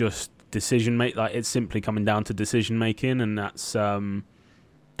is just decision make, like it's simply coming down to decision making, and that's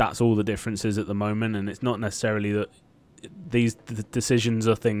all the difference is at the moment. And it's not necessarily that the decisions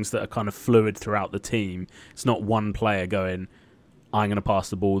are things that are kind of fluid throughout the team. It's not one player going, I'm going to pass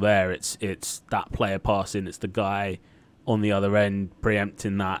the ball there. It's that player passing. It's the guy on the other end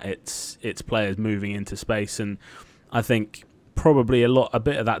preempting that. It's players moving into space. And I think probably a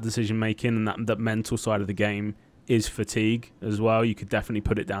bit of that decision making and that mental side of the game is fatigue as well. You could definitely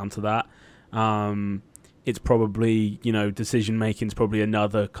put it down to that. It's probably, decision making is probably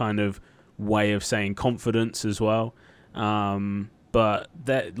another kind of way of saying confidence as well. But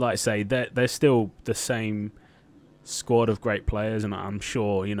like I say, they're still the same squad of great players, and I'm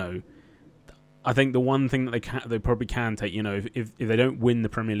sure, I think the one thing that they probably can take, if they don't win the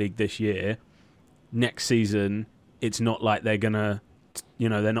Premier League this year, next season it's not like they're gonna,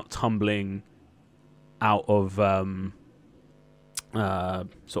 they're not tumbling out of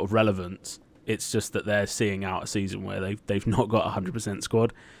sort of relevance. It's just that they're seeing out a season where they've not got a 100%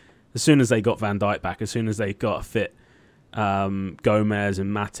 squad. As soon as they got Van Dijk back, as soon as they got a fit Gomez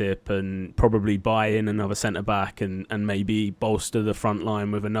and Matip, and probably buy in another centre back and maybe bolster the front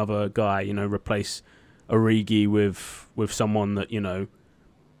line with another guy, replace Origi with someone that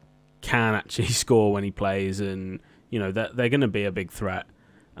can actually score when he plays, and that they're going to be a big threat.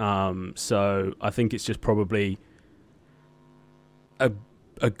 So I think it's just probably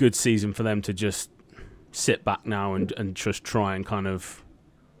a good season for them to just sit back now and just try and kind of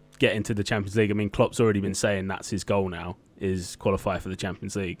get into the Champions League. I mean, Klopp's already been saying that's his goal now, is qualify for the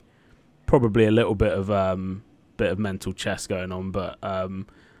Champions League. Probably a little bit of mental chess going on, but I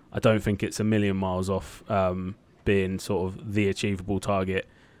don't think it's a million miles off being sort of the achievable target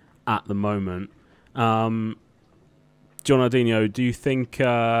at the moment. John Ardino, do you think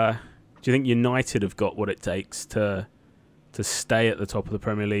United have got what it takes to stay at the top of the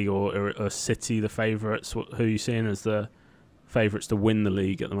Premier League, or are City the favourites? Who are you seeing as the favourites to win the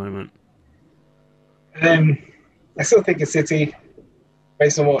league at the moment? I still think it's City,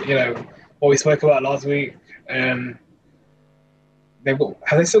 based on what we spoke about last week. Have they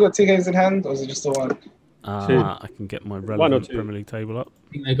still got 2 games in hand, or is it just the one? I can get my relevant Premier League table up.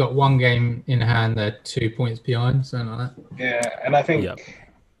 I think they got 1 game in hand. They're 2 points behind, something like that. Yeah, and I think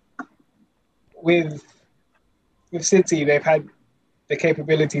with City, they've had the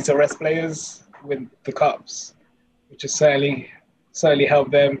capability to rest players with the cups, which has certainly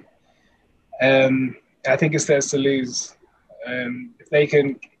helped them. I think it's theirs to lose. If they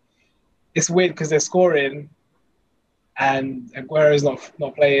can, it's weird because they're scoring and Aguero's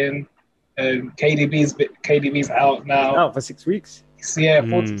not playing. KDB's out now. Out for 6 weeks. So yeah,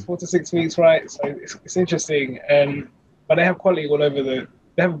 4 to 6 weeks, right? So it's interesting. But they have quality all over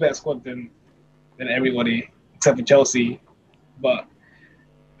they have a better squad than everybody except for Chelsea. But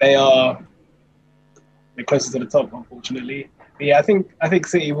they're closer to the top, unfortunately. But yeah, I think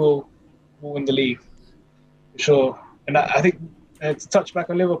City will win the league for sure. And I think to touch back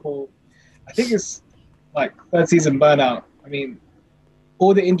on Liverpool, I think it's like third season burnout. I mean,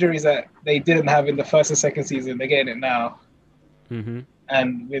 all the injuries that they didn't have in the first and second season, they're getting it now. Mm-hmm.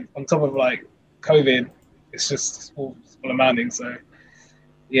 And on top of like COVID, it's just all amounting. So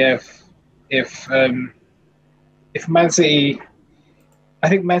yeah, if Man City, I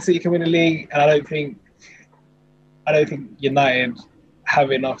think Man City can win the league, and I don't think United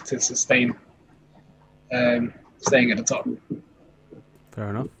have enough to sustain staying at the top. Fair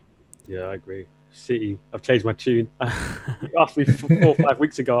enough. Yeah, I agree. City, I've changed my tune. You asked me 4 or 5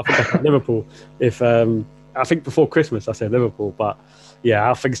 weeks ago, I think I said Liverpool. I think before Christmas I said Liverpool, but yeah,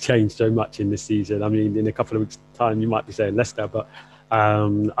 how things changed so much in this season. I mean, in a couple of weeks' time, you might be saying Leicester, but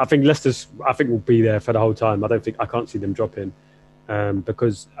I think Leicester's will be there for the whole time. I can't see them dropping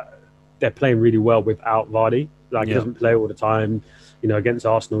because they're playing really well witithout Vardy. He doesn't play all the time. Against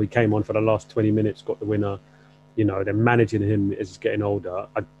Arsenal, he came on for the last 20 minutes, got the winner. They're managing him as he's getting older,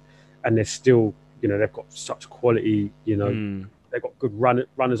 and they're still, they've got such quality. They've got good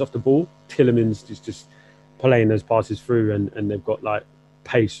runners off the ball. Tielemans is just playing those passes through, and they've got like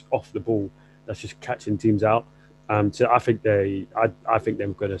pace off the ball that's just catching teams out. So I think they're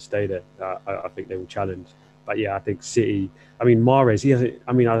going to stay there. I think they will challenge. But yeah, I think City. I mean, Mahrez. He hasn't.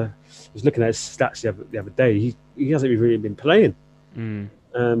 I mean, I was looking at his stats the other day. He hasn't really been playing.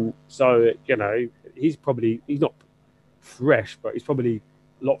 So he's not fresh, but he's probably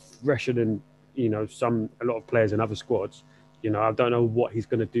a lot fresher than a lot of players in other squads. I don't know what he's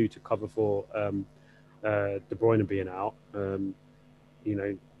going to do to cover for De Bruyne being out.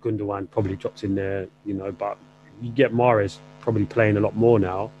 Gundogan probably drops in there. But you get Mahrez probably playing a lot more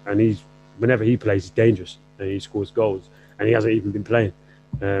now, and whenever he plays, he's dangerous and he scores goals, and he hasn't even been playing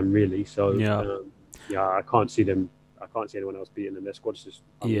really. So I can't see them. I can't see anyone else beating them. Their squad's just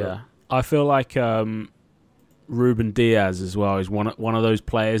I feel like Ruben Diaz as well is one of those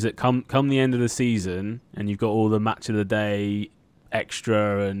players that come the end of the season, and you've got all the match of the day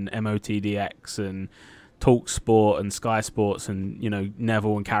extra and MOTDX and Talk Sport and Sky Sports and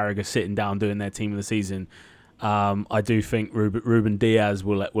Neville and Carragher sitting down doing their team of the season. I do think Ruben Diaz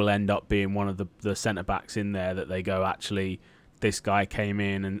will end up being one of the centre backs in there that they go, actually, this guy came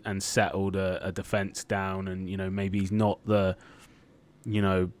in and settled a defence down, and maybe he's not the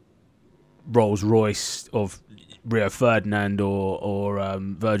Rolls Royce of Rio Ferdinand or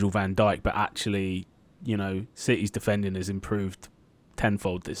Virgil van Dijk, but actually City's defending has improved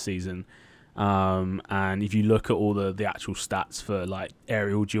tenfold this season. And if you look at all the actual stats for like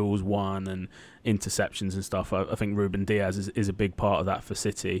aerial duels won and interceptions and stuff, I think Ruben Diaz is a big part of that for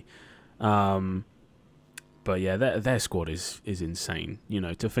City. But yeah, their squad is insane.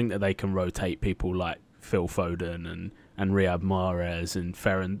 To think that they can rotate people like Phil Foden and Riyad Mahrez and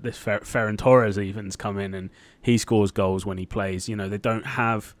Ferran Torres even's come in and he scores goals when he plays. They don't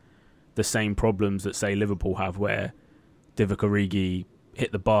have the same problems that say Liverpool have, where Divock Origi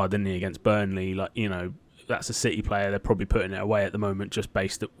hit the bar, didn't he, against Burnley? That's a City player. They're probably putting it away at the moment just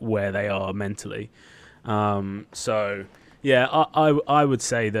based at where they are mentally. So yeah, I would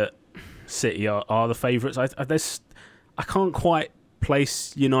say that City are the favourites. I can't quite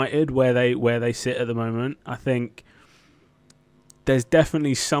place United where they sit at the moment. I think there's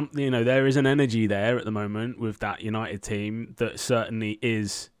definitely something, there is an energy there at the moment with that United team that certainly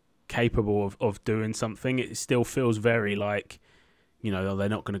is capable of doing something. It still feels very like, they're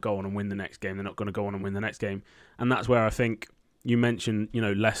not going to go on and win the next game. They're not going to go on and win the next game. And that's where I think you mentioned,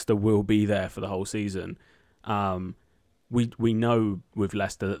 Leicester will be there for the whole season. We know with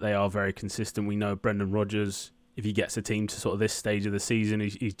Leicester that they are very consistent. We know Brendan Rodgers, if he gets a team to sort of this stage of the season,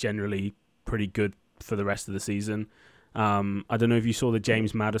 he's generally pretty good for the rest of the season. I don't know if you saw the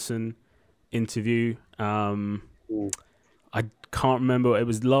James Maddison interview. I can't remember. It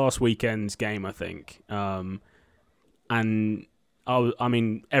was last weekend's game, I think. And I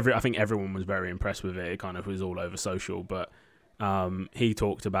think everyone was very impressed with it. It kind of was all over social, but he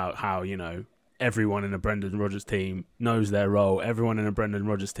talked about how, everyone in a Brendan Rodgers team knows their role. Everyone in a Brendan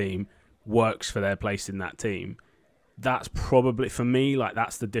Rodgers team works for their place in that team. That's probably, for me,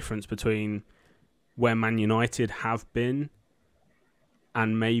 that's the difference between where Man United have been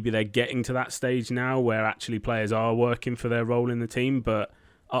and maybe they're getting to that stage now where actually players are working for their role in the team. But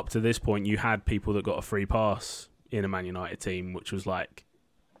up to this point, you had people that got a free pass, in a Man United team, which was like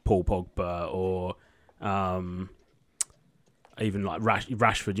Paul Pogba or even like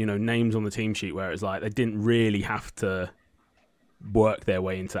Rashford, names on the team sheet where it's like they didn't really have to work their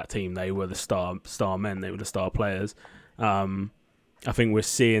way into that team. They were the star men. They were the star players. I think we're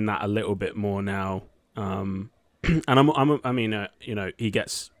seeing that a little bit more now. And he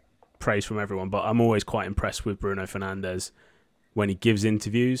gets praise from everyone, but I'm always quite impressed with Bruno Fernandes when he gives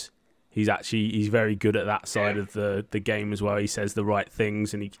interviews. He's very good at that side of the game as well. He says the right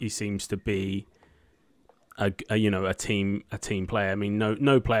things, and he seems to be a team player. I mean,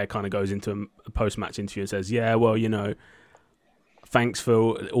 no player kind of goes into a post match interview and says, yeah, well, thanks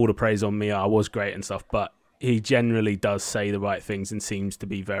for all the praise on me. I was great and stuff, but he generally does say the right things and seems to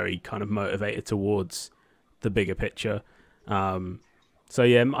be very kind of motivated towards the bigger picture. So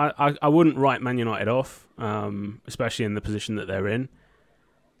yeah, I wouldn't write Man United off, especially in the position that they're in.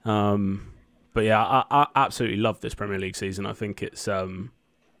 But yeah, I absolutely love this Premier League season. I think it's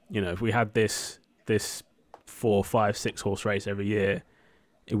if we had this 4, 5, 6 horse race every year,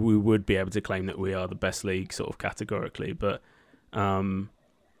 we would be able to claim that we are the best league sort of categorically. But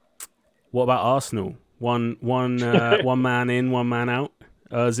what about Arsenal? One man in, one man out.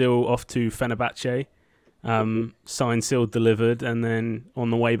 Ozil off to Fenerbahce. Signed, sealed, delivered, and then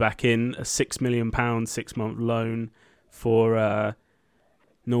on the way back in, a £6 million 6-month loan for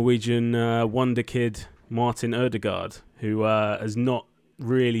Norwegian wonder kid Martin Ødegaard, who has not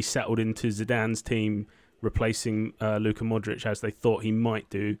really settled into Zidane's team, replacing Luka Modric as they thought he might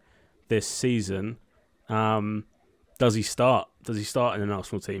do this season. Does he start? Does he start in an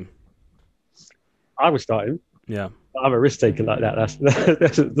Arsenal team? I would start him. Yeah. I'm a risk taker like that.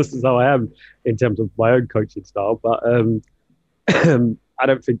 This is how I am in terms of my own coaching style. But I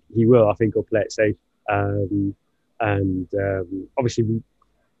don't think he will. I think he'll play it safe. Obviously, we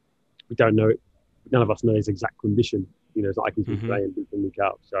don't know. None of us know his exact condition. It's not like he's been playing week in, week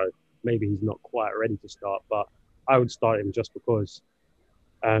out. So maybe he's not quite ready to start. But I would start him just because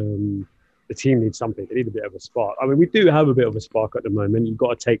the team needs something. They need a bit of a spark. I mean, we do have a bit of a spark at the moment. You've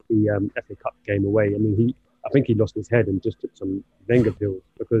got to take the FA Cup game away. I mean, I think he lost his head and just took some Wenger pills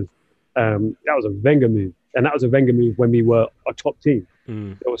because that was a Wenger move. And that was a Wenger move when we were a top team.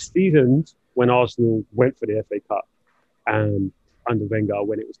 There were seasons when Arsenal went for the FA Cup under Wenger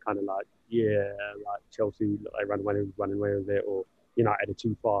when it was kind of like, Chelsea, they ran away with it, or United are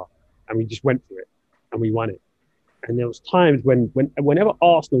too far. And we just went for it and we won it. And there was times whenever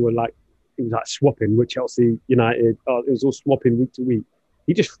Arsenal were like, it was like swapping with Chelsea, United, it was all swapping week to week.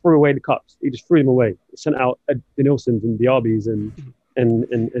 He just threw away the cups. He just threw them away. He sent out the Nilsons and Diabys and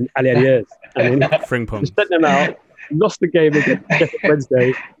Ali Ariers. And just sent them out, lost the game against Sheffield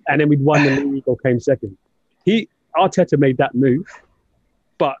Wednesday, and then we'd won the league or came second. Arteta made that move,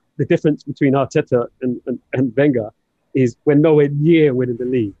 but the difference between Arteta and Wenger is we're nowhere near winning the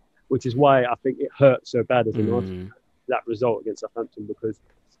league, which is why I think it hurt so bad as an Arsenal, that result against Southampton, because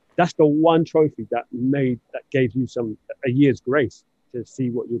that's the one trophy that gave you a year's grace to see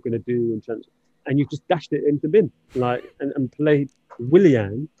what you're going to do in terms of, and you just dashed it into the bin, and played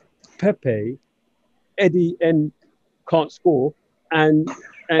Willian, Pepe, Eddie, and can't score, and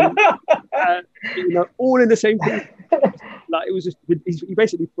all in the same thing. Like it was just he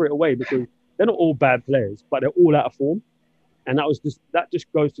basically threw it away because they're not all bad players, but they're all out of form, and that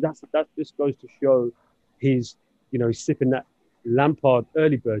just goes to show his he's sipping that Lampard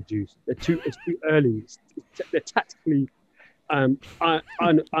early bird juice. It's too early. They're tactically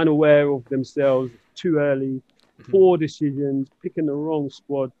unaware of themselves. Too early, poor decisions, picking the wrong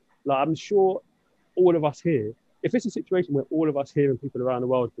squad. Like I'm sure all of us here, if it's a situation where all of us here and people around the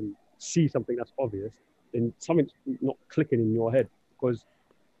world can see something that's obvious, then something's not clicking in your head, because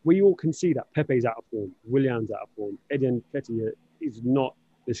we all can see that Pepe's out of form, Willian's out of form, Eddie Nketiah is not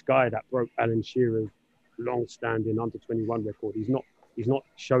this guy that broke Alan Shearer's long-standing under-21 record. He's not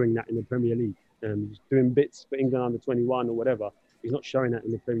showing that in the Premier League. He's doing bits for England under-21 or whatever. He's not showing that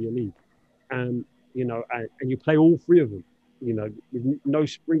in the Premier League. And you play all three of them, with no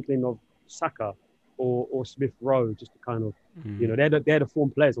sprinkling of Saka or Smith Rowe, just to kind of, they're the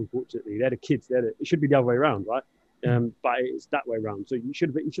form players, unfortunately. They're the kids. It should be the other way around, right? But it's that way around. So you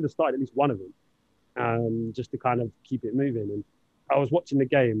should have started at least one of them, just to kind of keep it moving. And I was watching the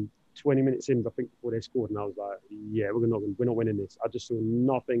game 20 minutes in, I think, before they scored, and I was like, yeah, we're not winning this. I just saw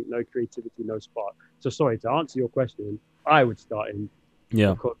nothing, no creativity, no spark. So sorry, to answer your question, I would start him.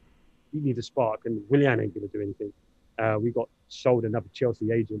 Yeah. Because you need a spark, and Willian ain't going to do anything. We got sold another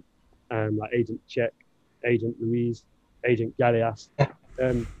Chelsea agent, like Agent Czech, Agent Luiz, Agent Gallas,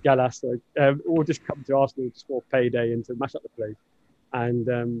 all just come to Arsenal just for payday and to mash up the place.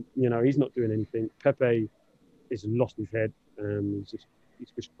 And, he's not doing anything. Pepe, he's lost his head.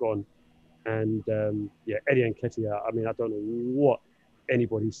 He's just gone. And Eddie Nketiah. I mean, I don't know what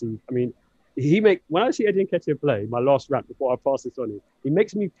anybody sees. I mean, when I see Eddie Nketiah play, my last rant before I pass this on him, he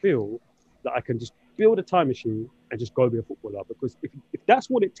makes me feel that I can just build a time machine and just go be a footballer. Because if that's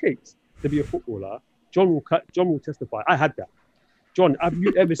what it takes to be a footballer, John will testify. I had that. John, have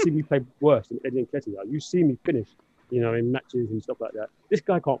you ever seen me play worse than Eddie Nketiah? You see me finish, in matches and stuff like that. This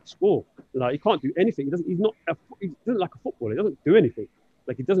guy can't score. Like, he can't do anything. He doesn't like a footballer. He doesn't do anything.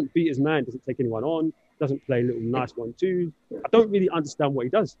 Like, he doesn't beat his man, doesn't take anyone on, doesn't play little nice 1-2s. I don't really understand what he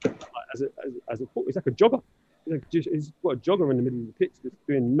does as a footballer. He's like a jogger. He's got a jogger in the middle of the pitch that's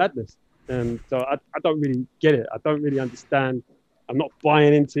doing madness. So I don't really get it. I don't really understand. I'm not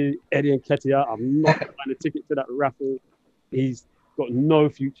buying into Eddie Nketiah. I'm not buying a ticket to that raffle. He's got no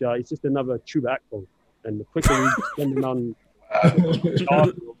future. He's just another Chuba Akpom. And the quicker we spend him on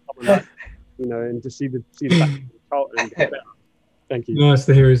and to see the back of Charlton get better. Thank you. Nice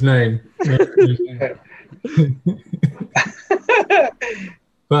to hear his name.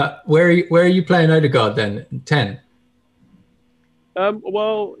 But where are you playing Odegaard then? 10?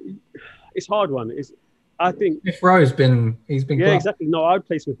 Well, it's a hard one. I think Smith Rowe's been yeah, exactly. No, I would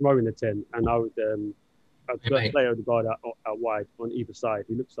play Smith Rowe in the 10, and I would play Odegaard out wide on either side.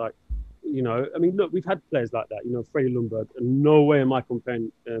 He looks like, I mean, look, we've had players like that. Freddie Ljungberg, and no way am I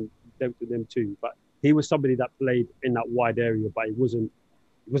comparing them to them too. But he was somebody that played in that wide area, but he wasn't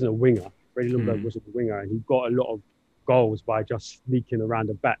a winger. Freddie Ljungberg wasn't a winger, and he got a lot of goals by just sneaking around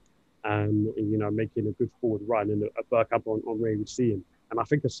the back and making a good forward run. And a Bergkamp on Henry would see him. And I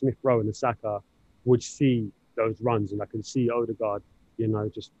think a Smith Rowe and a Saka would see those runs, and I can see Odegaard,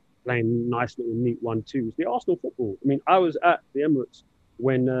 just playing nice little neat 1-2s. The Arsenal football. I mean, I was at the Emirates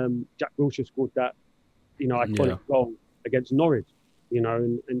when Jack Wilshere scored that, iconic goal against Norwich.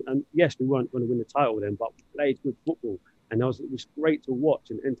 And yes, we weren't going to win the title then, but we played good football, and it was great to watch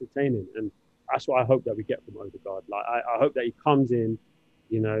and entertaining. And that's what I hope that we get from Odegaard. Like, I hope that he comes in,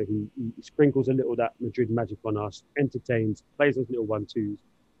 he sprinkles a little that Madrid magic on us, entertains, plays those little 1-2s,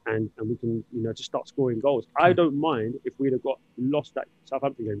 and we can, just start scoring goals. I don't mind if we'd have lost that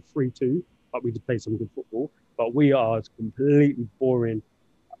Southampton game 3-2, but we'd have played some good football. But we are completely boring.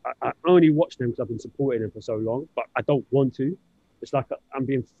 I only watch them because I've been supporting them for so long, but I don't want to. It's like I'm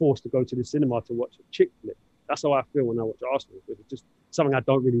being forced to go to the cinema to watch a chick flick. That's how I feel when I watch Arsenal. It's just something I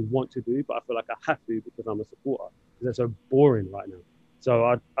don't really want to do, but I feel like I have to because I'm a supporter. Because they're so boring right now.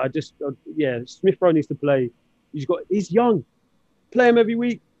 So I just, Smith Rowe needs to play. He's young. Play him every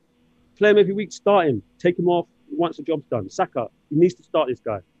week. Start him. Take him off once the job's done. Saka, he needs to start this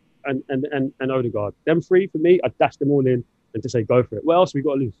guy. And Odegaard. Them three, for me, I'd dash them all in and to say go for it. What else have we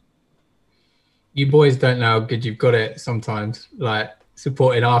got to lose? You boys don't know how good you've got it sometimes. Like,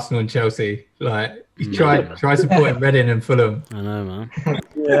 supporting Arsenal and Chelsea. Like, you try supporting Reading and Fulham. I know, man.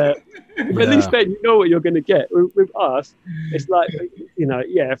 Yeah. But at least then you know what you're going to get. With us, it's like,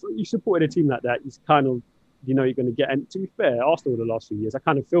 if you supported a team like that, it's kind of, you're going to get. And to be fair, Arsenal the last few years, I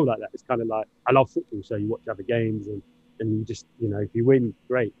kind of feel like that. It's kind of like, I love football, so you watch other games and you just, if you win,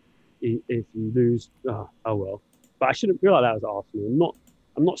 great. If you lose, oh well. But I shouldn't feel like that as Arsenal.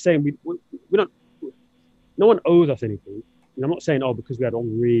 I'm not saying we don't. No one owes us anything. And I'm not saying, because we had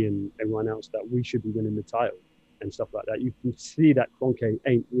Henry and everyone else that we should be winning the title and stuff like that. You can see that Kroenke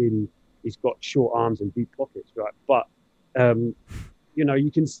ain't really. He's got short arms and deep pockets, right? But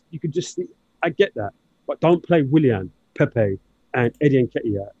you can just see. I get that, but don't play Willian, Pepe, and Eddie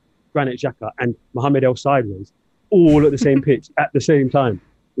Nketiah, Granit Xhaka, and Mohamed El Sideways all at the same pitch at the same time.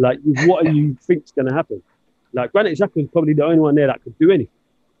 Like, what do you think's going to happen? Like, Granit Xhaka is probably the only one there that could do anything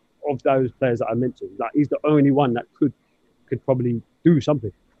of those players that I mentioned. Like, he's the only one that could probably do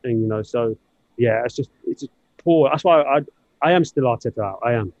something. And so yeah, it's just poor. That's why I am still Arteta out.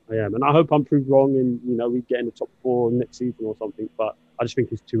 I am, and I hope I'm proved wrong. And we get in the top 4 next season or something. But I just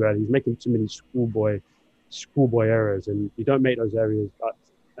think it's too early. He's making too many schoolboy errors, and you don't make those errors.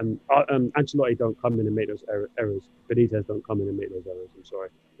 Ancelotti don't come in and make those errors. Benitez don't come in and make those errors. I'm sorry,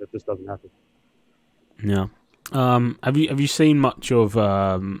 that just doesn't happen. Yeah. Have you seen much of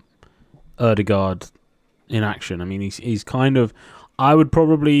Odegaard in action? I mean, he's kind of. I would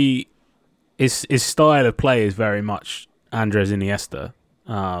probably his style of play is very much Andres Iniesta,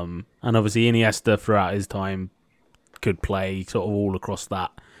 and obviously Iniesta throughout his time could play sort of all across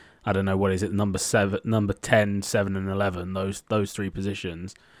that. I don't know what is it, number 10, 7, and 11. Those three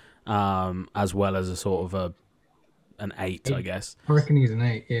positions, as well as a sort of an 8, I guess. I reckon he's an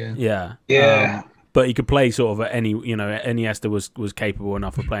 8. Yeah. Yeah. Yeah. But he could play sort of at any, Iniesta was capable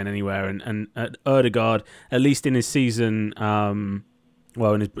enough of playing anywhere, and Odegaard, at least in his season, in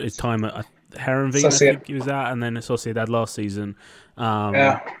his time at Herenveen, I think he was at, and then Sociedad last season.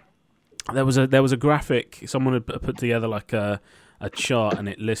 There was a graphic someone had put together, like a chart, and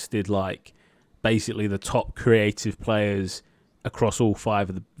it listed like basically the top creative players across all 5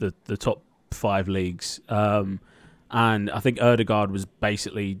 of the top 5 leagues. And I think Ødegaard was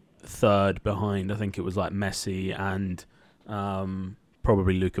basically third behind. I think it was like Messi and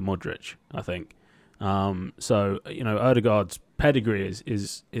probably Luka Modric, I think. So Ødegaard's pedigree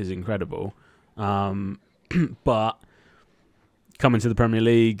is incredible. But coming to the Premier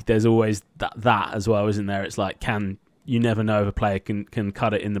League, there's always that as well, isn't there? It's like, you never know if a player can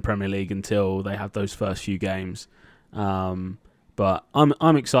cut it in the Premier League until they have those first few games. But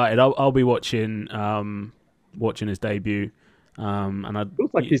I'm excited. I'll be watching his debut. And it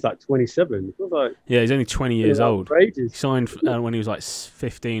feels like he's like 27. It feels like he's only 20 years old. He signed when he was like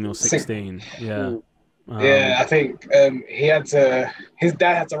 15 or 16. Yeah. I think his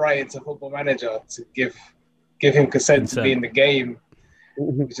dad had to write into Football Manager to give him consent to be in the game,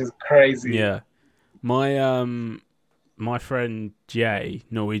 which is crazy. Yeah. My friend Jay,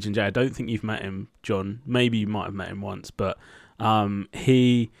 Norwegian Jay, I don't think you've met him, John. Maybe you might have met him once, but Ødegaard's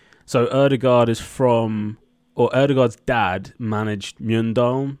dad managed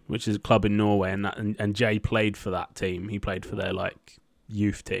Mjøndalen, which is a club in Norway, and Jay played for that team. He played for their like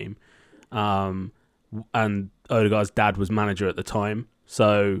youth team. And Ødegaard's dad was manager at the time.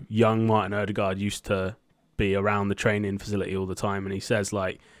 So young Martin Ødegaard used to be around the training facility all the time. And he says,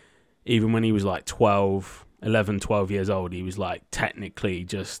 like, even when he was like 12 years old, he was like technically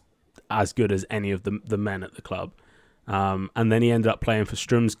just as good as any of the men at the club. And then he ended up playing for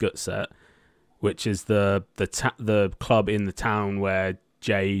Strømsgodset, which is the club in the town where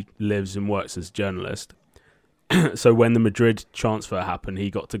Jay lives and works as a journalist. So when the Madrid transfer happened, he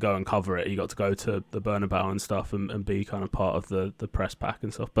got to go and cover it. He got to go to the Bernabeu and stuff and be kind of part of the press pack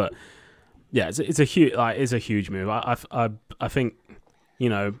and stuff. But yeah, it's a huge move. I think,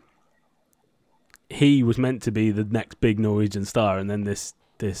 he was meant to be the next big Norwegian star, and then this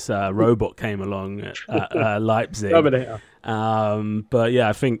robot came along at Leipzig. But yeah,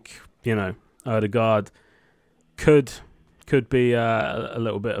 I think Ødegaard could be a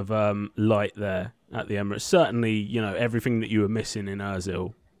little bit of light there at the Emirates. Certainly, everything that you were missing in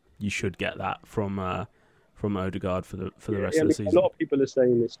Ozil, you should get that from Ødegaard for the rest of the season. A lot of people are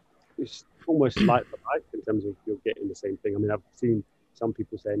saying it's almost like for like in terms of you're getting the same thing. I mean, I've seen some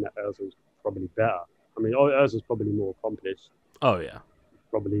people saying that Ozil's probably better. I mean, Ozil's probably more accomplished. Oh yeah,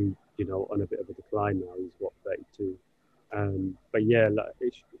 probably on a bit of a decline now. He's 32. But yeah,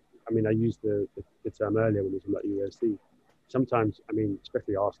 I used the term earlier when it was about UFC. Sometimes,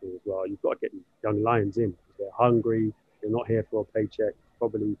 especially Arsenal as well, you've got to get young lions in. They're hungry. They're not here for a paycheck.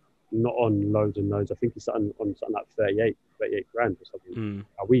 Probably not on loads and loads. I think he's on something like 38 grand or something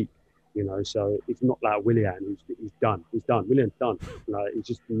a week. So it's not like Willian. He's done. Willian's done. It's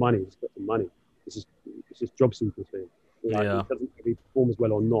just money. He's got some money. It's just job seekers for him. He doesn't if he performs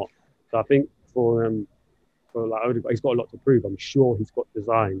well or not. So I think for like Ødegaard, he's got a lot to prove. I'm sure he's got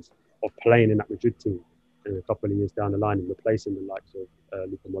designs of playing in that Madrid team in a couple of years down the line and replacing the likes of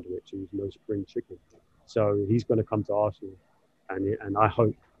Luka Modric, who's no spring chicken. So he's going to come to Arsenal, and I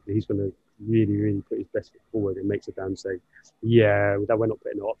hope that he's going to really, really put his best foot forward and makes it down and say, yeah, that we're not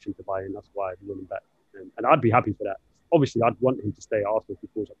putting an option to buy in. That's why we're running back. And I'd be happy for that. Obviously, I'd want him to stay at Arsenal if he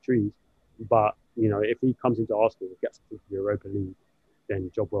falls up trees. But, if he comes into Arsenal and gets into the Europa League,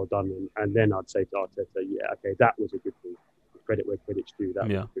 then job well done. And then I'd say to Arteta, yeah, okay, that was a good thing. Credit where credit's due. That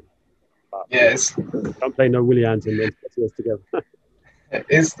was good. But, yes. Don't play no Willians and then get us together.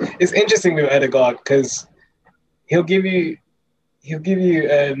 It's interesting with Ødegaard because he'll give you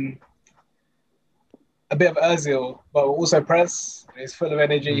a bit of Ozil, but also press. He's full of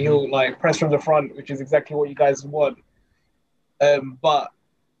energy. He'll press from the front, which is exactly what you guys want. But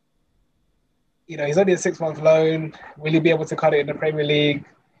he's only a 6-month loan. Will he be able to cut it in the Premier League?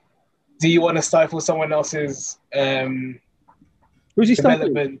 Do you want to stifle someone else's who's he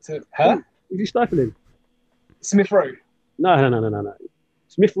development? Who's he stifling? Smith Rowe. No.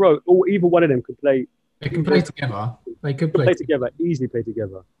 Smith Rowe, or either one of them could play. They can play together. They could play together. Easily play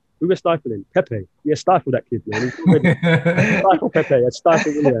together. Who was stifling? Pepe. Yeah, stifle that kid, man. Stifle Pepe.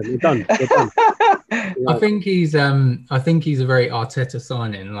 Stifle Willian. They're done. I think he's a very Arteta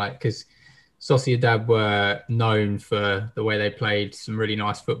signing, because Sociedad were known for the way they played some really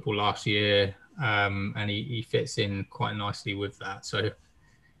nice football last year, and he fits in quite nicely with that. So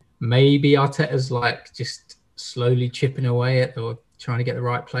maybe Arteta's just slowly chipping away at or trying to get the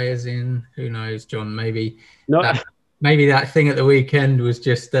right players in. Who knows, John? Maybe no. maybe that thing at the weekend was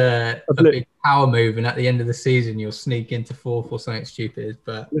just a big power move, and at the end of the season you'll sneak into fourth or something stupid.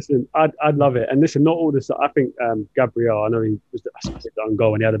 But listen, I'd love it. And listen, not all this. I think Gabriel, I know he was on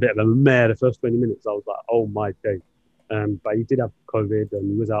goal and he had a bit of a mare the first 20 minutes. I was like, oh my day. But he did have COVID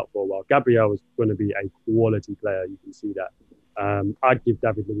and he was out for a while. Gabriel was going to be a quality player. You can see that. I'd give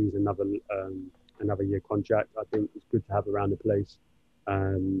David Luiz another year contract. I think it's good to have around the place.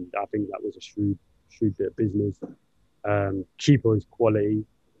 I think that was a shrewd bit of business. Keeper is quality.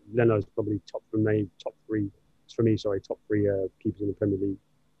 Leno's probably top three keepers in the Premier League.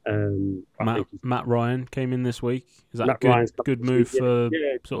 Matt Ryan came in this week. Is that a good move for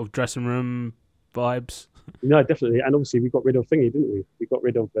sort of dressing room vibes? No, definitely. And obviously we got rid of Thingy, didn't we? We got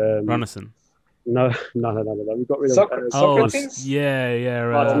rid of Runnison. No. We got rid of Socrates.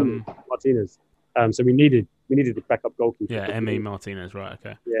 Martinez. So we needed a backup goalkeeper. Yeah, Emi Martinez, right?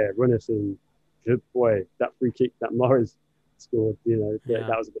 Okay. Yeah, Runnison. Good boy. That free kick that Morris scored,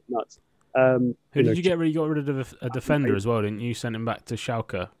 that was a bit nuts. Who did you get rid? You got rid of a defender as well, didn't you? Sent him back to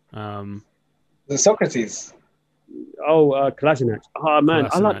Schalke. The Socrates. Kolasinac. Oh man,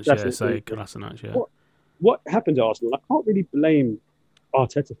 I like that. Kolasinac. Yeah. What happened to Arsenal? I can't really blame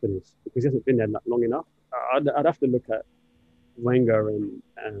Arteta for this because he hasn't been there that long enough. I'd have to look at Wenger and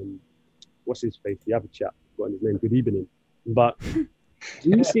what's his face, the other chap, got his name. Good evening, but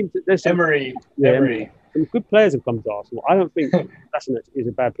you seem to. There's Emery. Some good players have come to Arsenal. I don't think Kolasinac is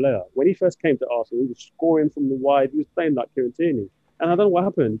a bad player. When he first came to Arsenal, he was scoring from the wide. He was playing like Kieran Tierney, and I don't know what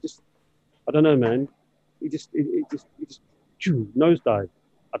happened. I don't know, man. He just nosedive.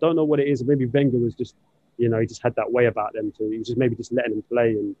 I don't know what it is. Maybe Wenger was just, he just had that way about them. So he was just maybe just letting them play,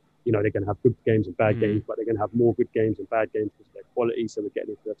 and they're going to have good games and bad games, but they're going to have more good games and bad games because of their quality. So we're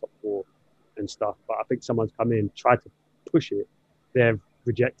getting into the top four and stuff. But I think someone's come in, tried to push it. They've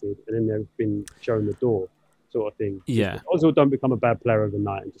rejected, and then they've been shown the door, sort of thing. Yeah. Also, don't become a bad player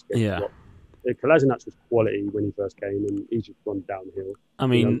overnight and just get dropped. Kolasinac was quality when he first came, and he's just gone downhill. I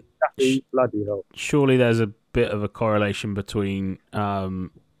mean, bloody hell. Surely there's a bit of a correlation between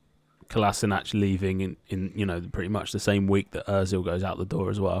Kolasinac leaving in pretty much the same week that Ozil goes out the door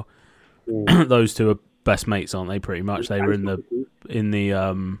as well. Those two are best mates, aren't they? Pretty much. They were in the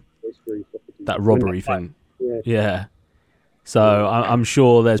that robbery thing. Yeah. So I'm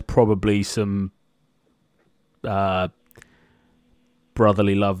sure there's probably some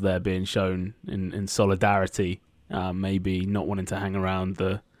brotherly love there being shown in solidarity. Maybe not wanting to hang around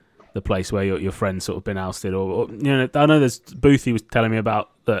the place where your friend's sort of been ousted, or I know there's Boothie was telling me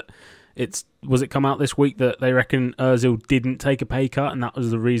about that. Was it come out this week that they reckon Ozil didn't take a pay cut, and that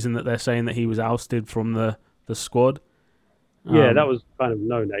was the reason that they're saying that he was ousted from the squad. Yeah, that was kind of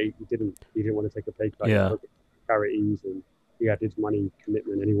known that he didn't want to take a pay cut. Yeah, he charities, and he had his money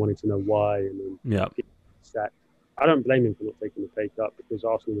commitment, and he wanted to know why, and then he sacked. I don't blame him for not taking the pay cut because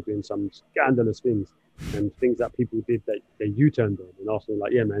Arsenal were doing some scandalous things and things that people did that they U-turned on, and Arsenal were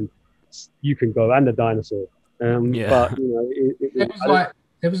like, yeah, man, you can go, and the dinosaur. But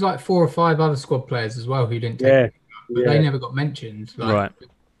there was like 4 or 5 other squad players as well who didn't take it, but they never got mentioned. Right.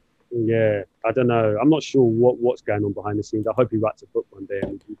 Yeah, I don't know. I'm not sure what's going on behind the scenes. I hope he writes a book one day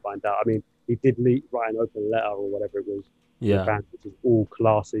and we can find out. I mean, he did write an open letter or whatever it was. Yeah. Fans, which is all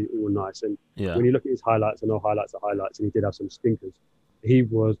classy, all nice. And when you look at his highlights, I know highlights are highlights, and he did have some stinkers. He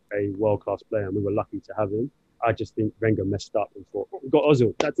was a world-class player, and we were lucky to have him. I just think Wenger messed up and thought, we've got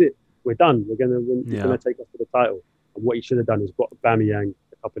Ozil, that's it. We're done. We're going to win. He's going to take us to the title. And what he should have done is got Aubameyang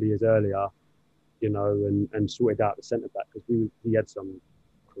a couple of years earlier, and sorted out the centre-back, because he had some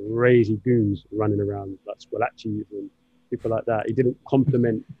crazy goons running around, like Squillaci and people like that. He didn't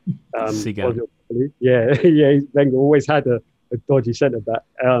compliment Ozil properly. Yeah. Wenger always had a dodgy centre-back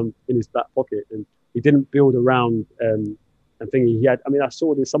in his back pocket, and he didn't build around and thinking he had. I mean, I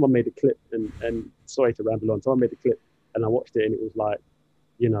saw this. Someone made a clip, and sorry to ramble on. Someone made a clip, and I watched it, and it was like,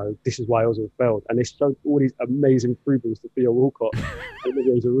 this is why Ozil failed. And they showed all these amazing through balls to Theo Walcott and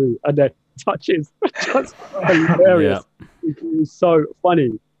Olivier Giroud, and their touches just hilarious. It was so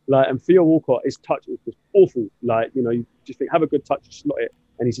funny. And Theo Walcott, his touch was just awful. You just think, have a good touch, slot it,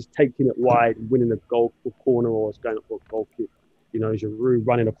 and he's just taking it wide, winning a goal for corner, or it's going up for a goal kick. Giroud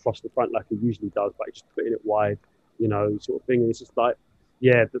running across the front like he usually does, but he's just putting it wide, sort of thing. And it's just like,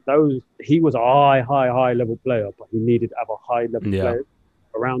 he was a high level player, but he needed to have a high level player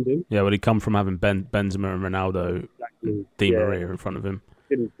around him. Yeah, well, he'd come from having Benzema and Ronaldo, Di Maria in front of him.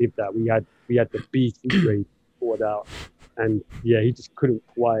 Didn't give that. We had the B grade poured out, and he just couldn't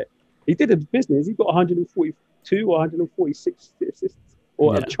quite. He did a business. He got 142 or 146 assists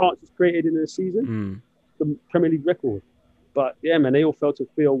or chances created in a season, the Premier League record. But man, they all fell to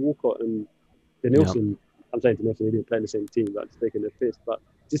Theo Walcott and Denilson. I'm saying to nothing, they didn't play in the same team, like just taking their piss. But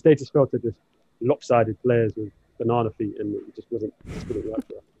they just felt just lopsided players with banana feet, and it just couldn't work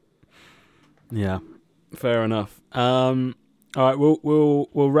for us. Yeah, fair enough. All right, we'll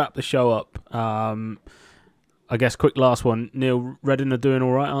wrap the show up. I guess quick last one. Neil, Reading are doing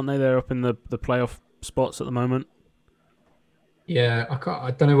all right, aren't they? They're up in the playoff spots at the moment. Yeah,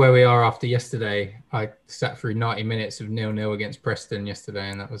 I don't know where we are after yesterday. I sat through 90 minutes of 0-0 against Preston yesterday,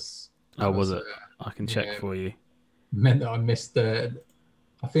 and that was it? I can check for you. Meant that I missed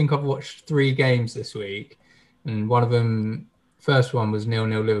I think I've watched 3 games this week, and one of them, first one was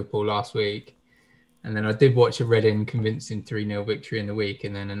 0-0 Liverpool last week, and then I did watch a Reading convincing 3-0 victory in the week,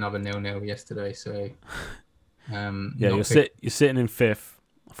 and then another 0-0 yesterday. So, you're sitting in 5th,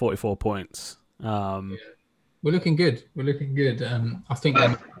 44 points. We're looking good. I think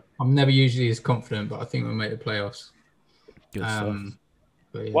I'm never usually as confident, but I think we'll make the playoffs. Good stuff.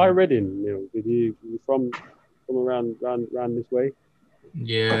 But, yeah. Why Reading, Neil? Were you from around this way?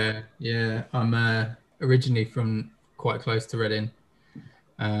 Yeah. I'm originally from quite close to Reading.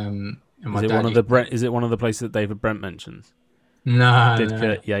 Is it one of the places that David Brent mentions? No.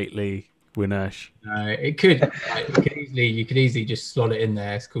 Yateley, Winnersh. No, it could. You could easily just slot it in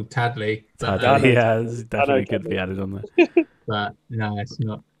there. It's called Tadley. It's definitely could be added on there. But no, it's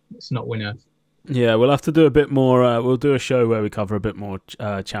not. It's not Winnersh. Yeah, we'll have to do a bit more. We'll do a show where we cover a bit more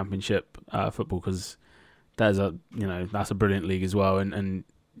Championship football, because that's a brilliant league as well. And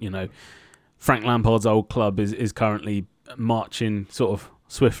Frank Lampard's old club is currently marching sort of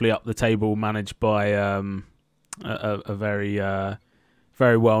swiftly up the table, managed by a very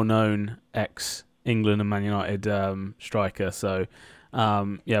very well known ex England and Man United striker. So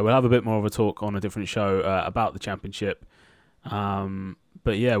we'll have a bit more of a talk on a different show about the Championship.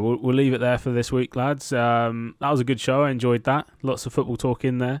 But yeah, we'll leave it there for this week, lads. That was a good show. I enjoyed that. Lots of football talk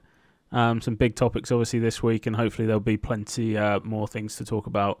in there. Some big topics obviously this week, and hopefully there'll be plenty more things to talk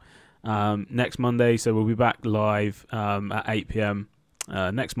about next Monday. So we'll be back live at 8 p.m.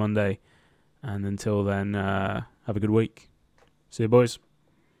 Next Monday. And until then, have a good week. See you, boys.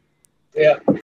 Yeah.